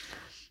believe,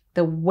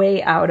 the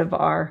way out of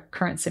our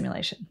current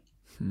simulation.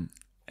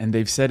 And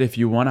they've said if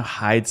you want to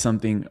hide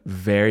something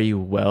very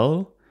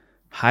well,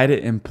 hide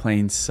it in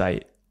plain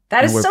sight.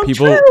 That is so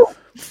true.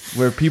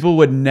 where people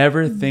would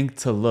never think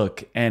to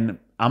look. And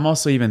I'm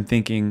also even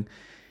thinking,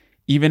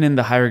 even in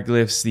the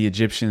hieroglyphs, the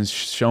Egyptians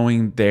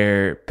showing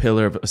their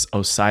pillar of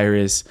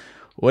Osiris,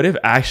 what if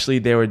actually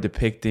they were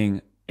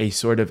depicting a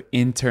sort of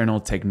internal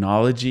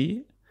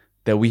technology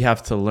that we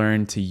have to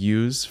learn to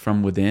use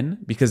from within?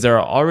 Because there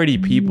are already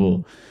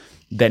people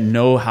that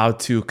know how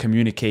to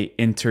communicate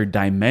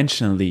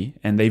interdimensionally.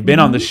 And they've been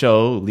on the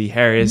show, Lee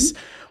Harris,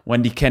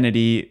 Wendy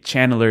Kennedy,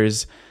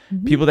 channelers,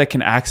 people that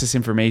can access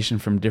information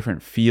from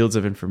different fields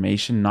of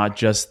information, not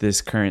just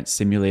this current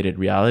simulated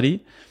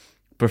reality,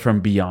 but from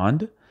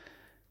beyond.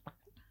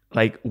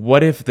 Like,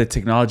 what if the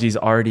technology is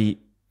already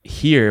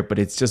here, but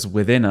it's just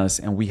within us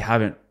and we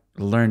haven't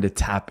learned to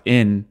tap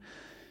in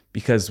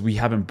because we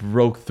haven't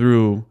broke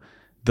through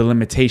the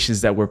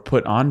limitations that were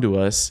put onto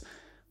us,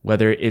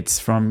 whether it's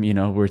from,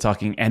 we're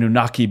talking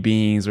Anunnaki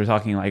beings, we're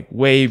talking like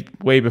way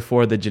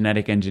before the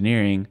genetic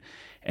engineering.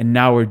 And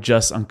now we're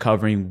just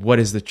uncovering what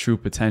is the true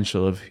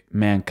potential of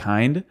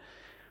mankind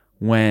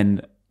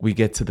when we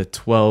get to the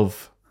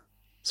 12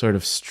 sort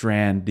of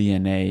strand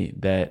DNA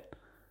that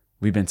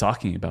we've been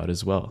talking about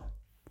as well.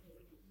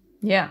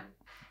 Yeah.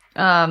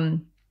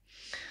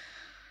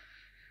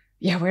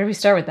 Yeah, where do we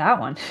start with that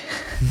one?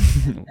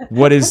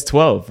 What is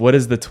 12? What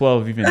does the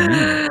 12 even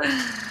mean?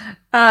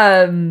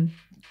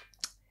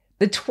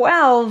 The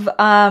 12,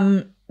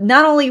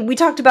 not only, we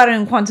talked about it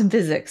in quantum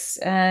physics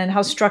and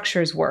how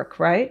structures work,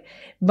 right?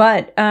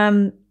 But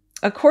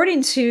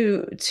according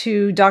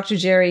to Dr.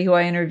 Jerry, who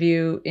I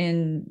interview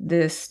in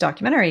this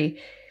documentary,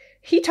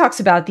 he talks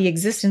about the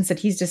existence that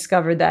he's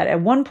discovered that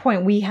at one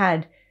point we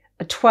had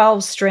a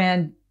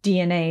 12-strand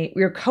DNA.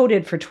 We were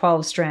coded for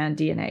 12-strand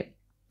DNA.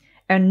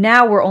 And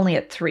now we're only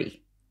at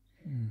 3.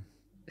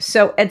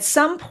 So at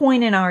some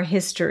point in our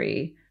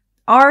history,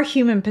 our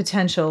human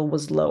potential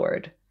was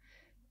lowered.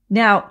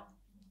 Now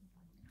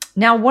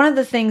one of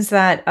the things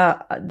that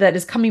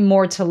is coming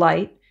more to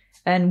light,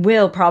 and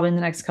will probably in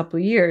the next couple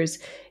of years,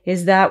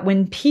 is that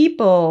when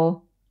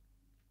people,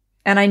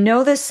 and I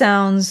know this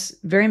sounds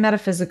very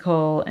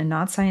metaphysical and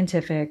not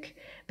scientific,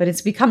 but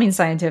it's becoming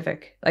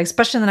scientific, like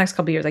especially in the next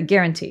couple of years, I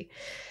guarantee.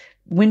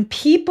 When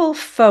people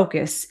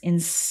focus in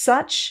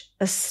such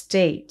a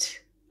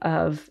state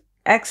of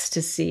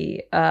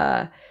ecstasy,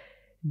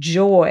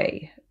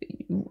 joy,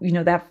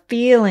 that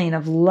feeling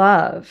of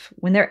love,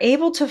 when they're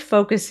able to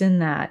focus in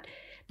that,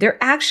 they're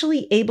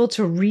actually able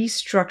to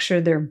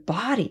restructure their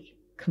body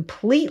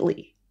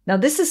completely. Now,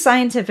 this is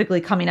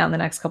scientifically coming out in the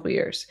next couple of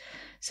years.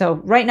 So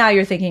right now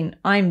you're thinking,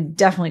 I'm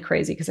definitely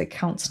crazy because I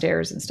count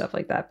stairs and stuff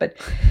like that. But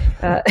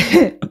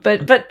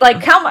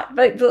like how much?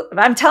 But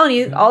I'm telling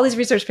you, all these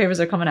research papers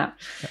are coming out.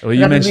 Well,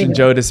 you mentioned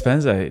Joe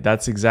Dispenza.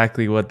 That's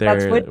exactly what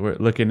we're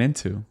looking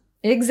into.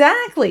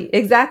 Exactly.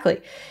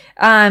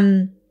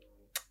 And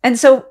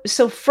so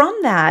from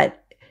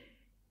that,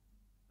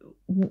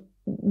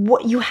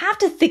 what you have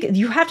to think,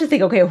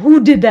 okay, who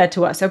did that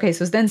to us? Okay,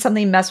 so then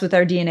something messed with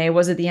our DNA.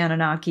 Was it the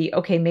Anunnaki?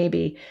 Okay,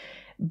 maybe.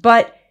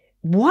 But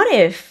what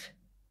if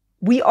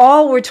we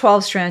all were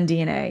 12-strand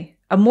DNA?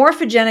 A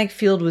morphogenic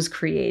field was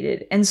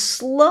created, and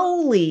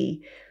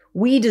slowly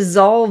we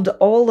dissolved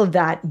all of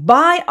that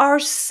by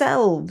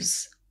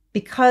ourselves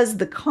because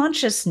the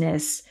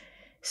consciousness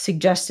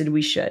suggested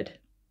we should.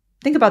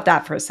 Think about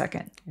that for a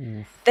second.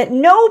 That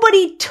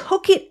nobody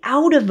took it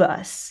out of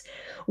us.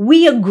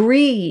 We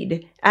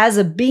agreed as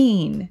a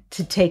being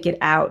to take it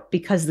out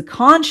because the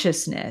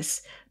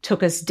consciousness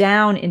took us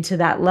down into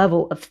that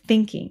level of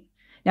thinking.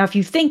 Now, if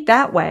you think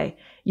that way,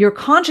 your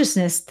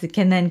consciousness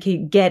can then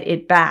get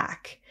it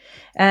back.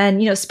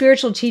 And,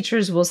 spiritual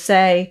teachers will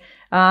say,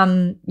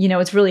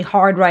 it's really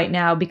hard right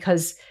now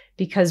because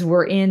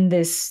we're in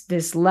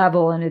this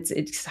level and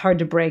it's hard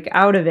to break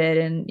out of it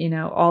and,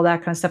 all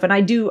that kind of stuff. And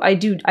I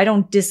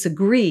don't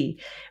disagree,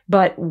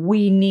 but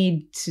we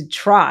need to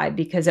try,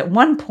 because at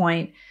one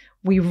point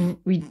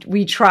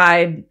we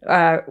tried,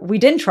 we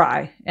didn't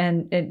try,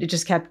 and it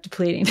just kept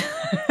depleting.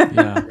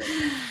 Yeah.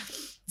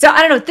 So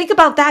I don't know, think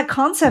about that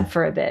concept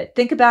for a bit.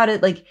 Think about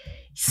it like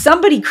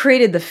somebody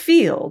created the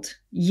field,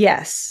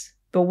 yes,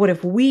 but what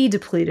if we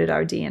depleted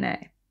our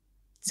DNA?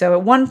 So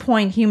at one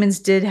point, humans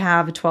did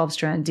have a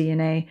 12-strand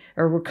DNA,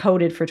 or were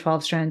coded for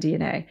 12-strand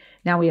DNA.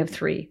 Now we have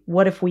 3.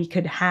 What if we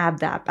could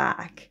have that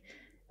back?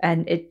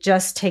 And it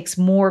just takes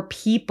more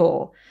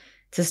people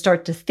to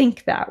start to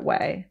think that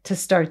way, to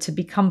start to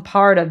become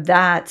part of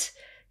that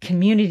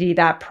community,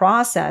 that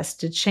process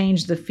to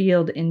change the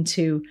field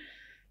into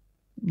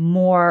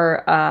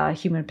more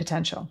human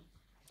potential.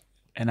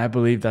 And I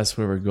believe that's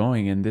where we're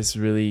going. And this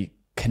really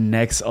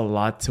connects a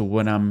lot to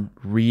what I'm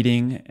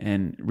reading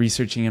and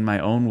researching in my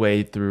own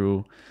way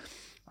through.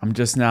 I'm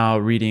just now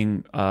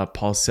reading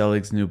Paul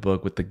Selig's new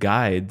book with the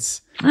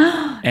guides.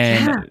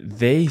 And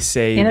they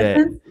say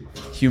that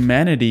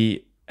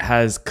humanity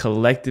has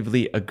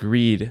collectively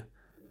agreed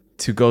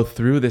to go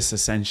through this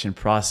ascension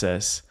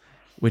process,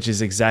 which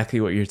is exactly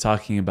what you're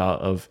talking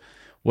about of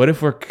what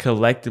if we're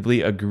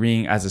collectively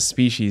agreeing as a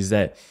species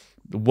that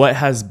what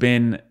has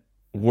been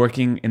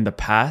working in the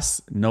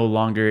past no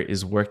longer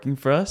is working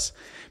for us.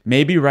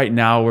 Maybe right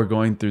now we're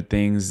going through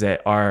things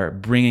that are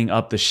bringing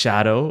up the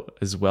shadow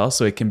as well,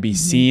 so it can be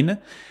seen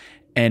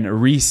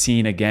and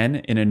re-seen again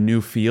in a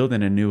new field,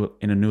 in a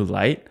new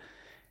light.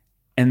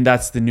 And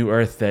that's the new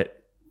earth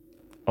that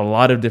a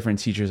lot of different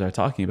teachers are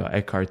talking about.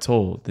 Eckhart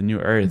Tolle, the new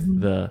earth,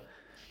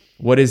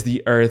 what is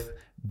the earth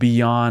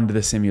beyond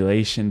the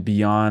simulation,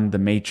 beyond the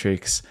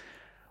matrix.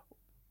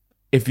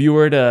 If you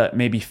were to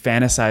maybe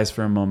fantasize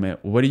for a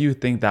moment, what do you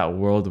think that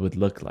world would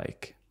look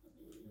like?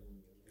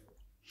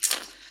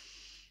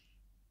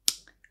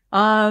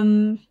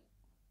 You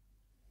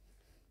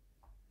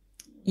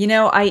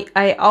know,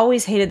 I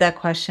always hated that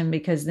question,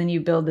 because then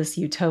you build this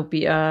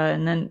utopia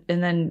and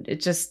then it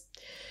just,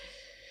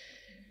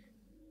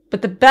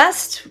 but the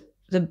best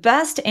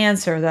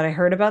answer that I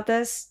heard about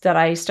this, that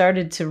I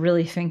started to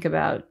really think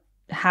about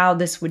how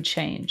this would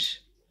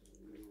change,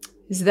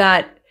 is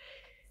that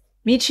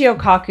Michio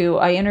Kaku,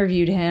 I've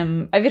interviewed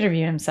him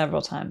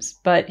several times,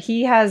 but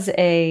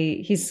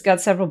he's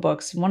got several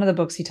books. One of the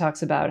books he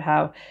talks about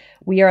how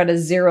we are at a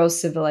zero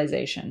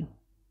civilization.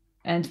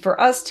 And for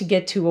us to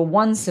get to a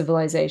one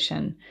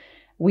civilization,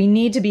 we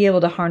need to be able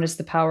to harness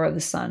the power of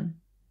the sun.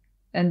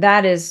 And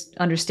that is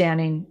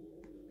understanding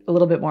a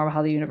little bit more about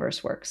how the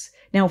universe works.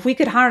 Now, if we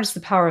could harness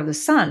the power of the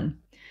sun,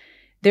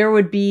 there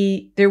wouldn't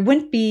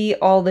be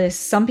all this,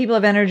 some people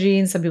have energy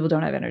and some people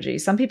don't have energy.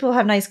 Some people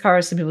have nice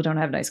cars, some people don't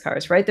have nice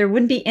cars, right? There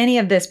wouldn't be any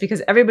of this,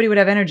 because everybody would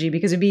have energy,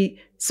 because it'd be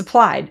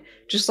supplied,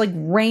 just like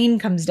rain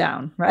comes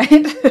down,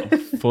 right?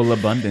 Full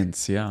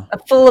abundance, yeah. A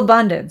full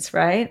abundance,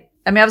 right?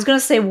 I mean, I was going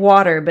to say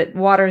water, but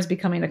water is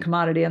becoming a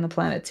commodity on the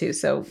planet too.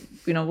 So,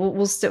 you know,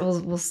 we'll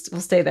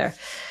stay there.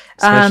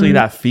 Especially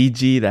that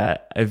Fiji,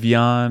 that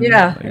Evian.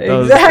 Yeah, like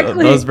those,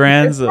 exactly. Those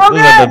brands, those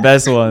are the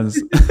best ones.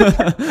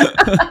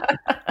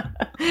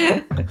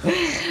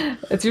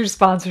 It's your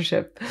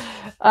sponsorship.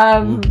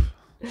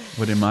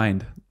 Wouldn't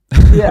mind.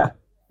 Yeah,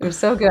 they're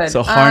so good.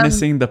 So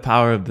harnessing the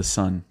power of the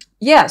sun.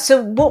 Yeah.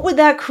 So what would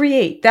that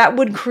create? That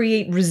would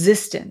create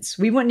resistance.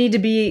 We wouldn't need to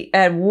be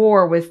at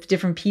war with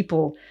different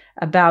people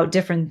about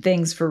different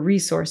things for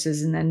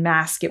resources and then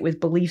mask it with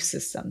belief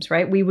systems,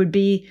 right?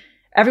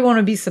 Everyone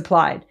would be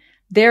supplied.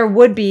 There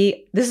would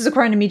be, this is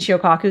according to Michio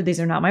Kaku, these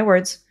are not my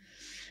words.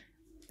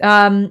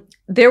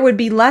 There would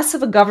be less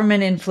of a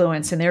government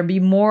influence, and there would be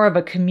more of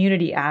a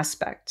community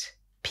aspect.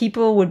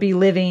 People would be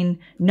living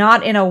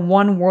not in a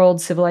one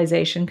world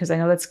civilization, because I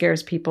know that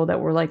scares people,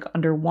 that we're like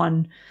under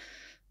one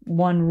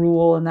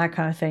rule and that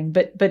kind of thing.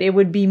 But it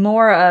would be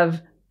more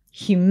of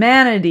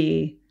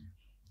humanity's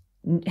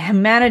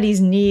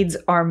needs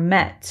are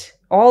met.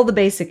 All the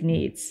basic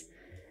needs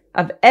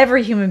of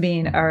every human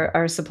being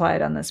are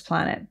supplied on this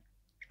planet.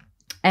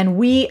 And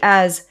we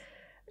as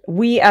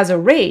a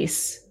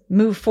race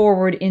move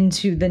forward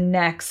into the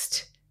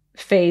next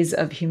phase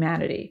of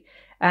humanity.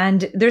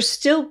 And there's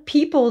still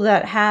people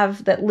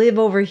that live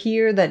over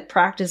here that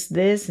practice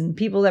this, and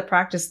people that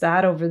practice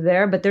that over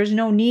there, but there's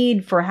no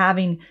need for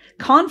having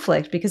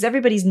conflict, because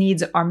everybody's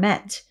needs are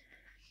met.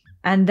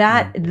 And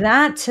that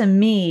to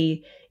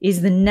me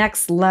is the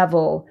next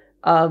level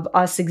of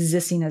us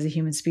existing as a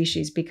human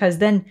species, because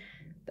then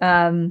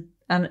I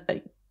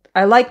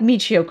like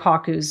Michio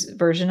Kaku's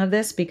version of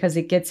this, because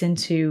it gets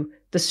into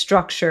the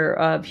structure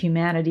of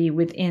humanity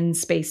within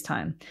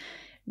space-time.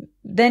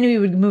 Then we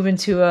would move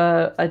into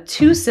a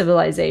two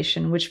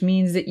civilization, which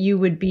means that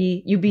you'd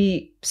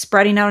be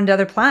spreading out into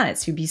other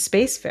planets. You'd be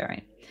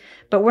spacefaring.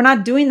 But we're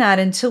not doing that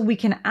until we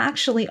can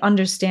actually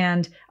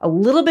understand a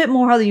little bit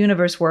more how the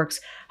universe works,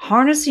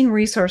 harnessing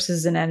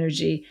resources and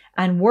energy,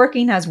 and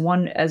working as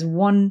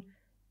one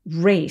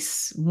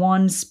race,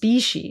 one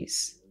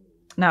species.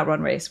 Not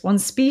one race, one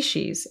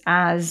species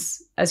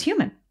as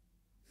human.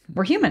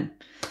 We're human.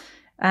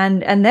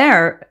 And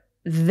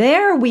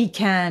there we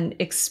can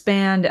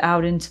expand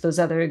out into those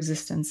other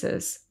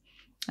existences.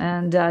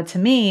 And to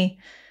me,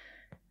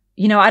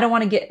 you know, I don't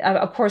want to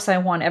of course I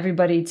want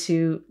everybody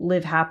to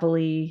live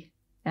happily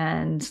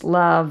and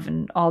love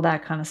and all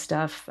that kind of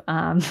stuff,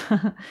 and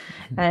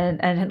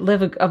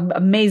live an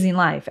amazing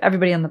life,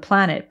 everybody on the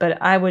planet.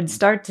 But I would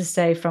start to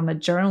say, from a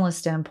journalist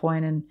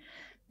standpoint, and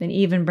then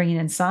even bringing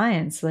in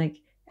science, like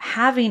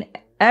having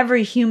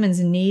every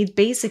human's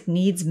basic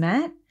needs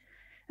met,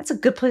 that's a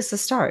good place to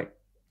start.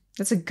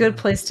 That's a good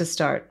place to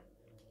start.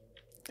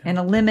 And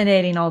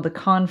eliminating all the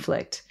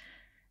conflict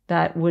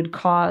that would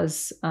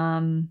cause,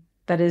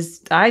 that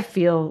is, I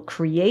feel,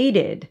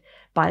 created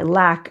by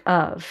lack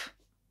of,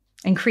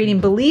 and creating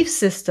belief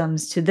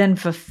systems to then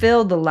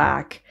fulfill the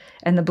lack,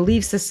 and the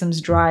belief systems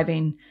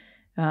driving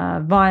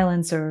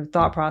violence or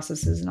thought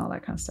processes and all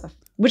that kind of stuff,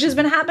 which has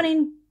been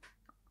happening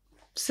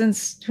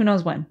since who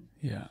knows when.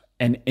 Yeah.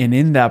 And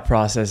in that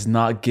process,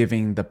 not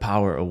giving the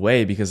power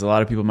away, because a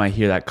lot of people might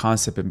hear that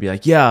concept and be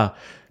like, yeah,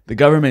 the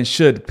government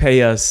should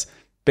pay us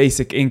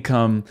basic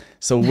income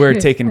so we're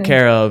taken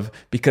care of,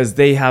 because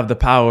they have the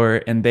power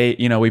and they,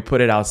 you know, we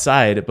put it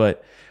outside.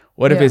 But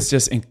what if it's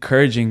just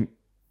encouraging,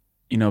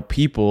 you know,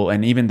 people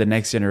and even the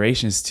next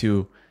generations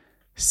to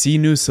see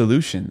new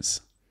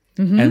solutions?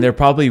 And there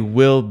probably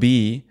will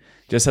be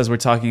just as we're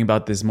talking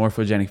about this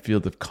morphogenic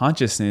field of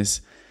consciousness,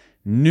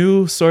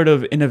 new sort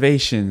of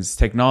innovations,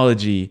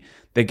 technology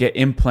that get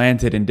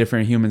implanted in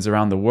different humans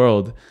around the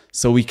world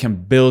so we can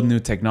build new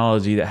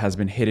technology that has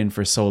been hidden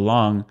for so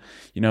long.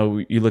 You know,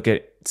 you look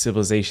at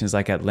civilizations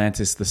like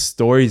Atlantis, the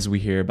stories we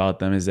hear about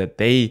them is that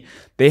they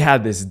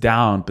had this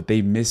down, but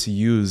they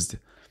misused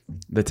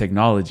the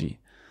technology.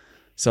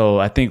 So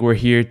I think we're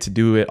here to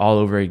do it all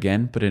over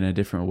again, but in a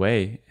different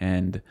way.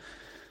 And,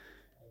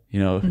 you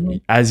know,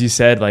 as you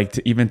said, like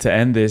even to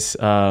end this,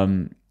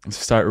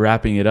 start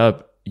wrapping it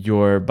up,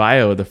 your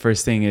bio, the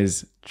first thing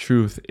is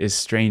truth is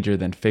stranger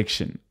than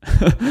fiction.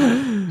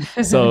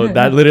 So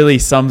that literally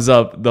sums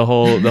up the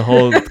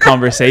whole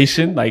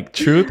conversation. Like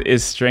truth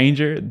is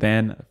stranger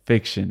than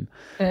fiction.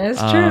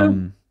 That's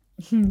true.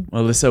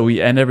 Well, Alyssa,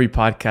 we end every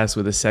podcast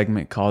with a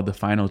segment called the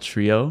Final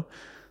Trio.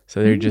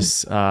 So they're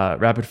just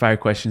rapid fire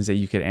questions that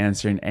you could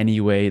answer in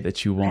any way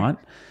that you want.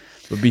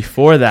 But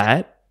before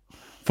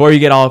you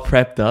get all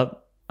prepped up,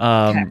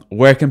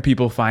 where can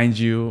people find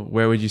you?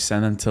 Where would you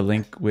send them to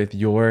link with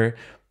your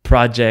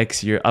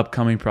projects, your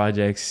upcoming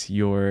projects,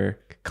 your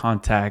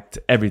contact,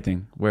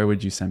 everything? Where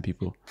would you send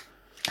people?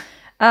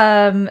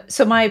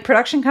 So my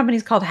production company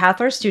is called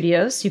Hathor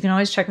Studios. You can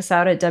always check us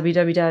out at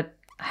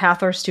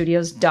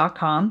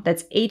www.hathorstudios.com.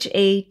 That's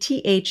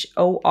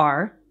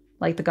HATHOR,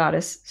 like the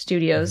goddess,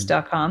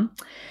 studios.com.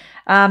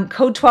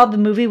 Code 12, the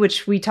movie,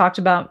 which we talked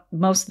about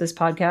most of this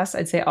podcast,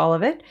 I'd say all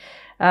of it.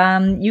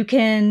 You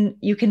can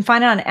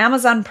find it on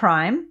Amazon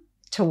Prime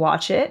to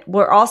watch it.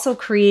 We're also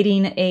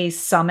creating a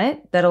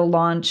summit that'll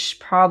launch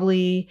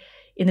probably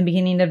in the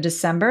beginning of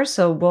December.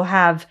 So we'll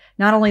have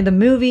not only the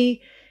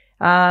movie,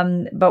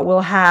 but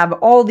we'll have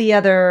all the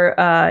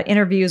other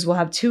interviews. We'll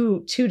have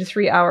 2 to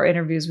 3 hour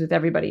interviews with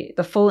everybody,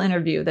 the full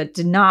interview that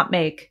did not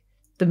make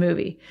the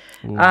movie.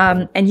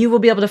 And you will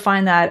be able to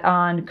find that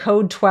on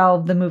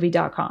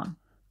code12themovie.com.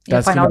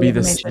 That's going to be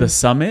the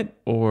summit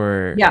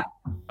or? Yeah.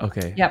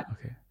 Okay. Yep.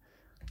 Okay.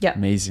 Yeah.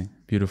 Amazing.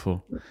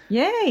 Beautiful.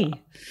 Yay.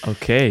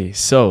 Okay.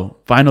 So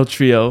final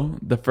trio.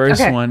 The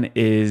first one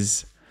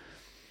is,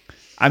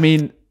 I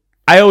mean,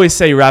 I always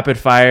say rapid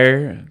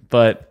fire,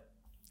 but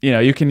you know,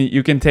 you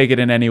can take it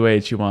in any way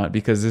that you want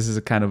because this is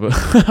a kind of a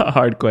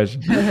hard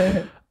question.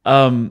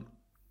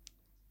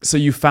 So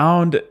you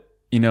found,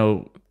 you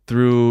know,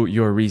 through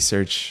your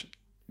research,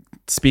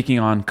 speaking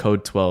on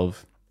Code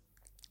 12,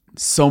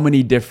 so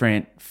many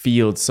different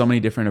fields, so many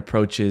different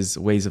approaches,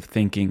 ways of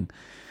thinking,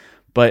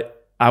 but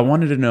I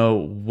wanted to know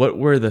what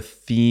were the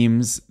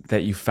themes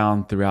that you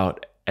found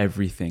throughout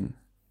everything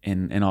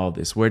in all of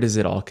this? Where does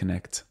it all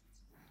connect?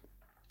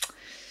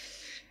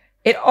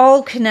 It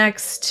all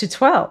connects to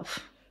 12.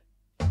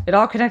 It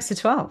all connects to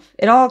 12.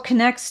 It all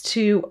connects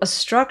to a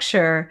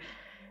structure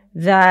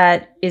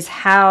that is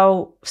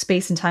how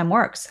space and time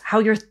works, how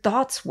your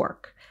thoughts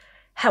work,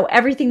 how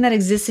everything that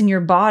exists in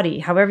your body,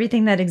 how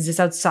everything that exists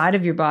outside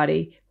of your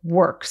body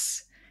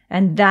works.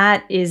 And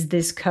that is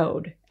this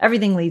code.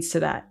 Everything leads to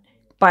that.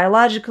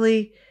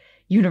 Biologically,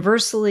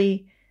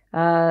 universally,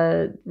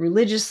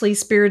 religiously,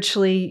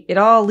 spiritually, it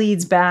all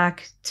leads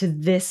back to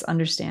this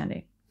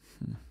understanding.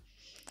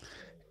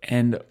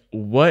 And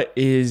what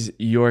is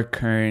your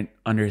current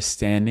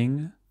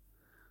understanding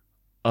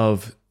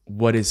of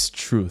what is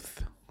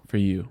truth for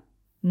you?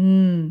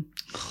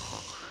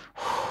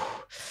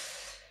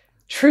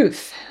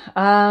 Truth.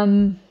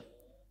 But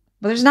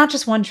there's not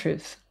just one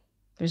truth.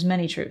 There's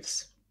many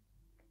truths.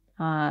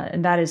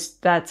 And that's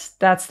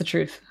the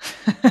truth.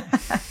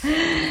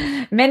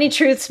 Many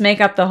truths make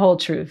up the whole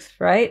truth,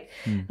 right?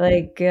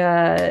 Like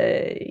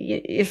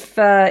if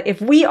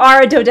we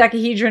are a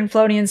dodecahedron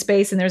floating in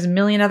space and there's a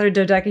million other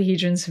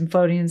dodecahedrons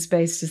floating in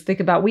space, just think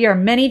about we are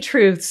many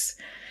truths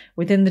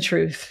within the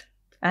truth.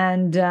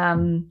 And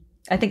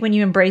I think when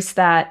you embrace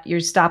that, you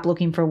stop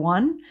looking for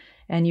one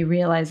and you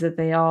realize that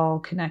they all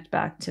connect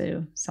back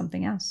to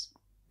something else.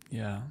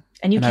 Yeah.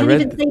 And you can't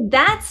even say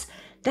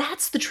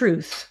that's the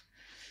truth.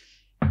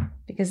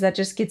 Because that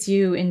just gets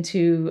you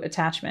into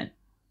attachment.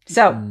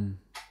 So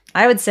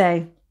I would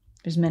say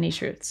there's many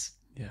truths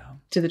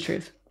to the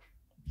truth.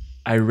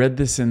 I read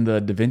this in the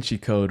Da Vinci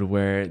Code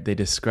where they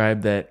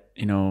describe that,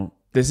 you know,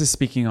 this is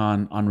speaking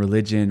on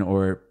religion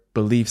or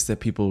beliefs that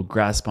people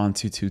grasp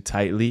onto too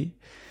tightly,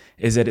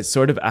 is that it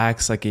sort of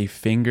acts like a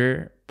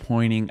finger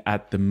pointing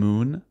at the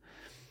moon.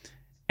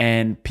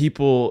 And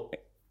people,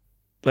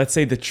 let's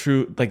say the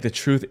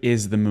truth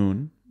is the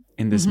moon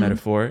in this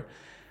metaphor,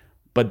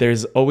 but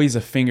there's always a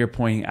finger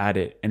pointing at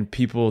it, and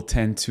people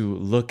tend to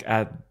look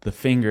at the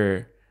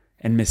finger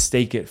and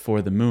mistake it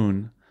for the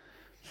moon.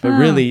 But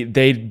really,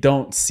 they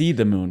don't see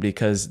the moon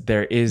because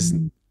there is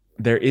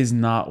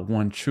not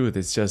one truth.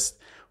 It's just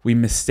we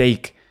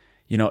mistake,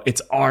 you know,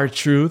 it's our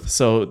truth.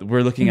 So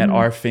we're looking at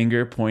our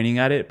finger pointing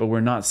at it, but we're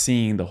not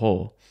seeing the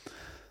whole.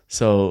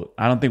 So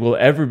I don't think we'll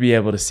ever be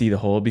able to see the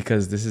whole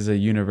because this is a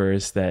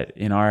universe that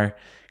in our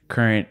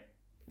current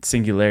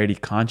singularity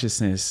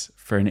consciousness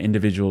for an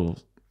individual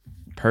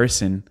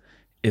person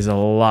is a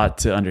lot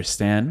to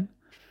understand.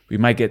 We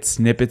might get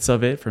snippets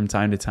of it from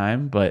time to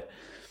time, but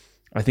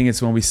I think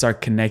it's when we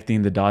start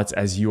connecting the dots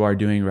as you are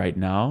doing right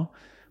now,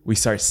 we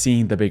start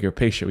seeing the bigger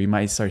picture. We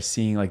might start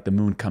seeing like the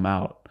moon come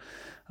out.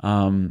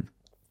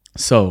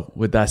 So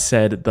with that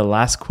said, the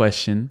last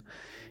question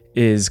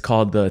is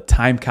called the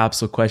time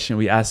capsule question.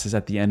 We ask this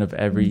at the end of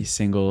every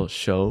single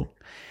show.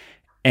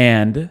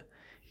 And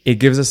it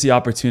gives us the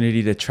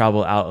opportunity to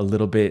travel out a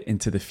little bit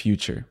into the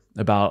future,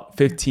 about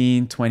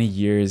 15, 20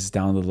 years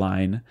down the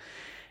line.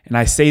 And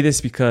I say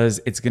this because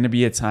it's going to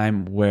be a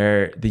time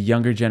where the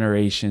younger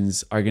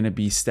generations are going to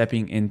be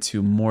stepping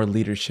into more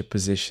leadership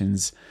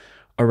positions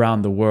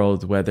around the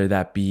world, whether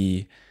that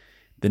be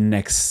the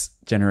next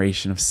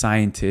generation of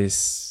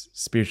scientists,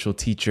 spiritual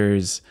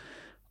teachers,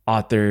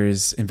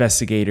 authors,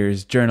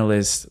 investigators,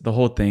 journalists, the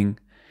whole thing.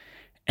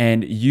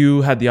 And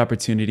you had the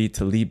opportunity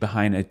to leave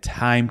behind a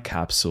time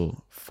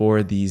capsule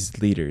for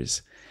these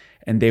leaders.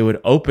 And they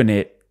would open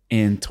it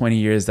in 20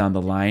 years down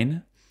the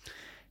line.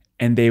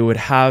 And they would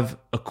have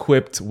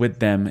equipped with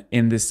them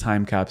in this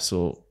time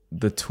capsule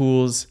the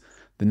tools,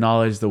 the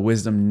knowledge, the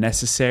wisdom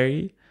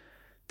necessary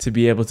to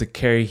be able to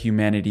carry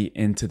humanity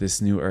into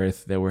this new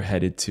earth that we're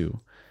headed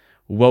to.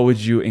 What would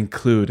you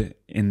include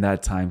in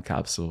that time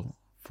capsule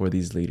for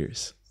these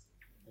leaders?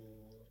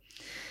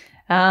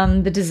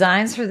 The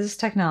designs for this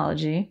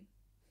technology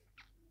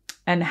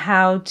and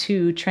how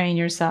to train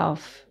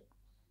yourself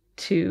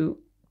to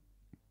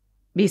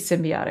be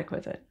symbiotic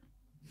with it.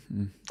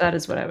 That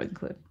is what I would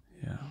include.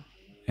 Yeah.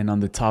 And on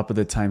the top of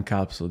the time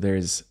capsule,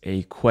 there's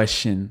a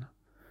question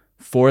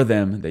for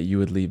them that you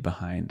would leave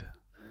behind.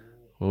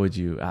 What would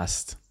you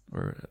ask?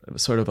 Or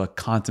sort of a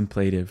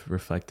contemplative,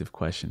 reflective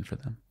question for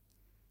them.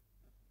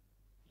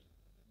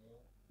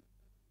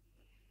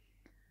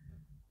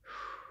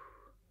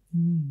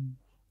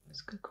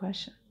 That's a good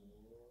question.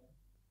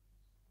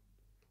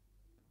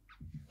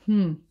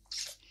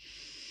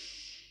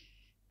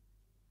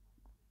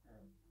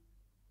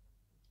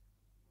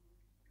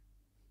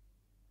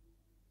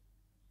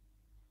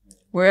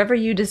 Wherever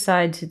you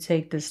decide to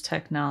take this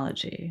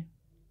technology,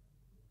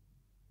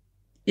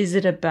 is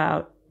it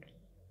about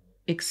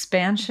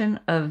expansion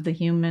of the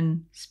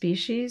human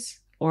species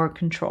or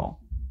control?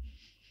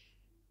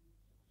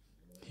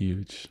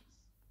 Huge.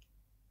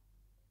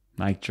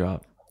 Mic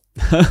drop.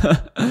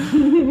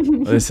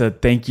 Lisa,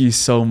 thank you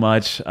so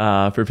much.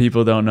 For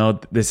people who don't know,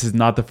 this is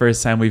not the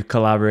first time we've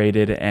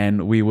collaborated,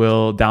 and we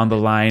will down the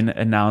line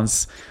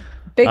announce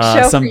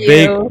some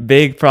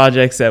big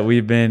projects that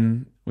we've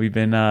been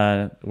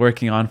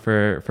working on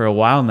for a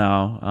while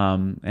now.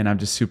 And I'm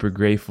just super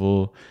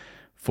grateful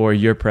for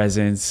your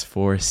presence,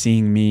 for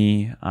seeing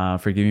me,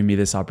 for giving me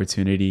this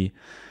opportunity.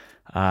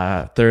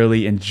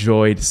 Thoroughly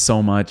enjoyed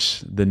so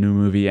much the new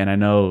movie, and I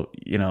know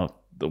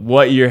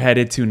what you're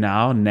headed to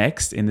now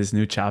next in this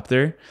new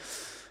chapter.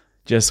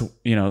 Just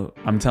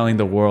I'm telling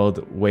the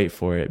world, wait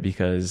for it,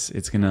 because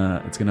it's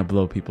gonna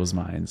blow people's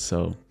minds.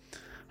 So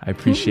I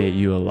appreciate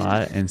you a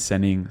lot and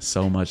sending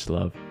so much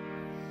love.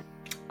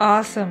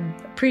 Awesome.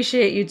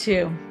 Appreciate you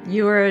too.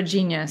 You are a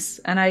genius,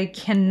 and I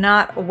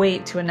cannot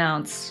wait to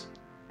announce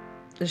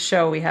the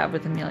show we have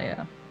with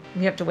Amelia.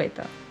 We have to wait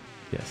though.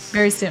 Yes.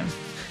 Very soon.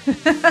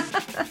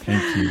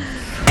 Thank you.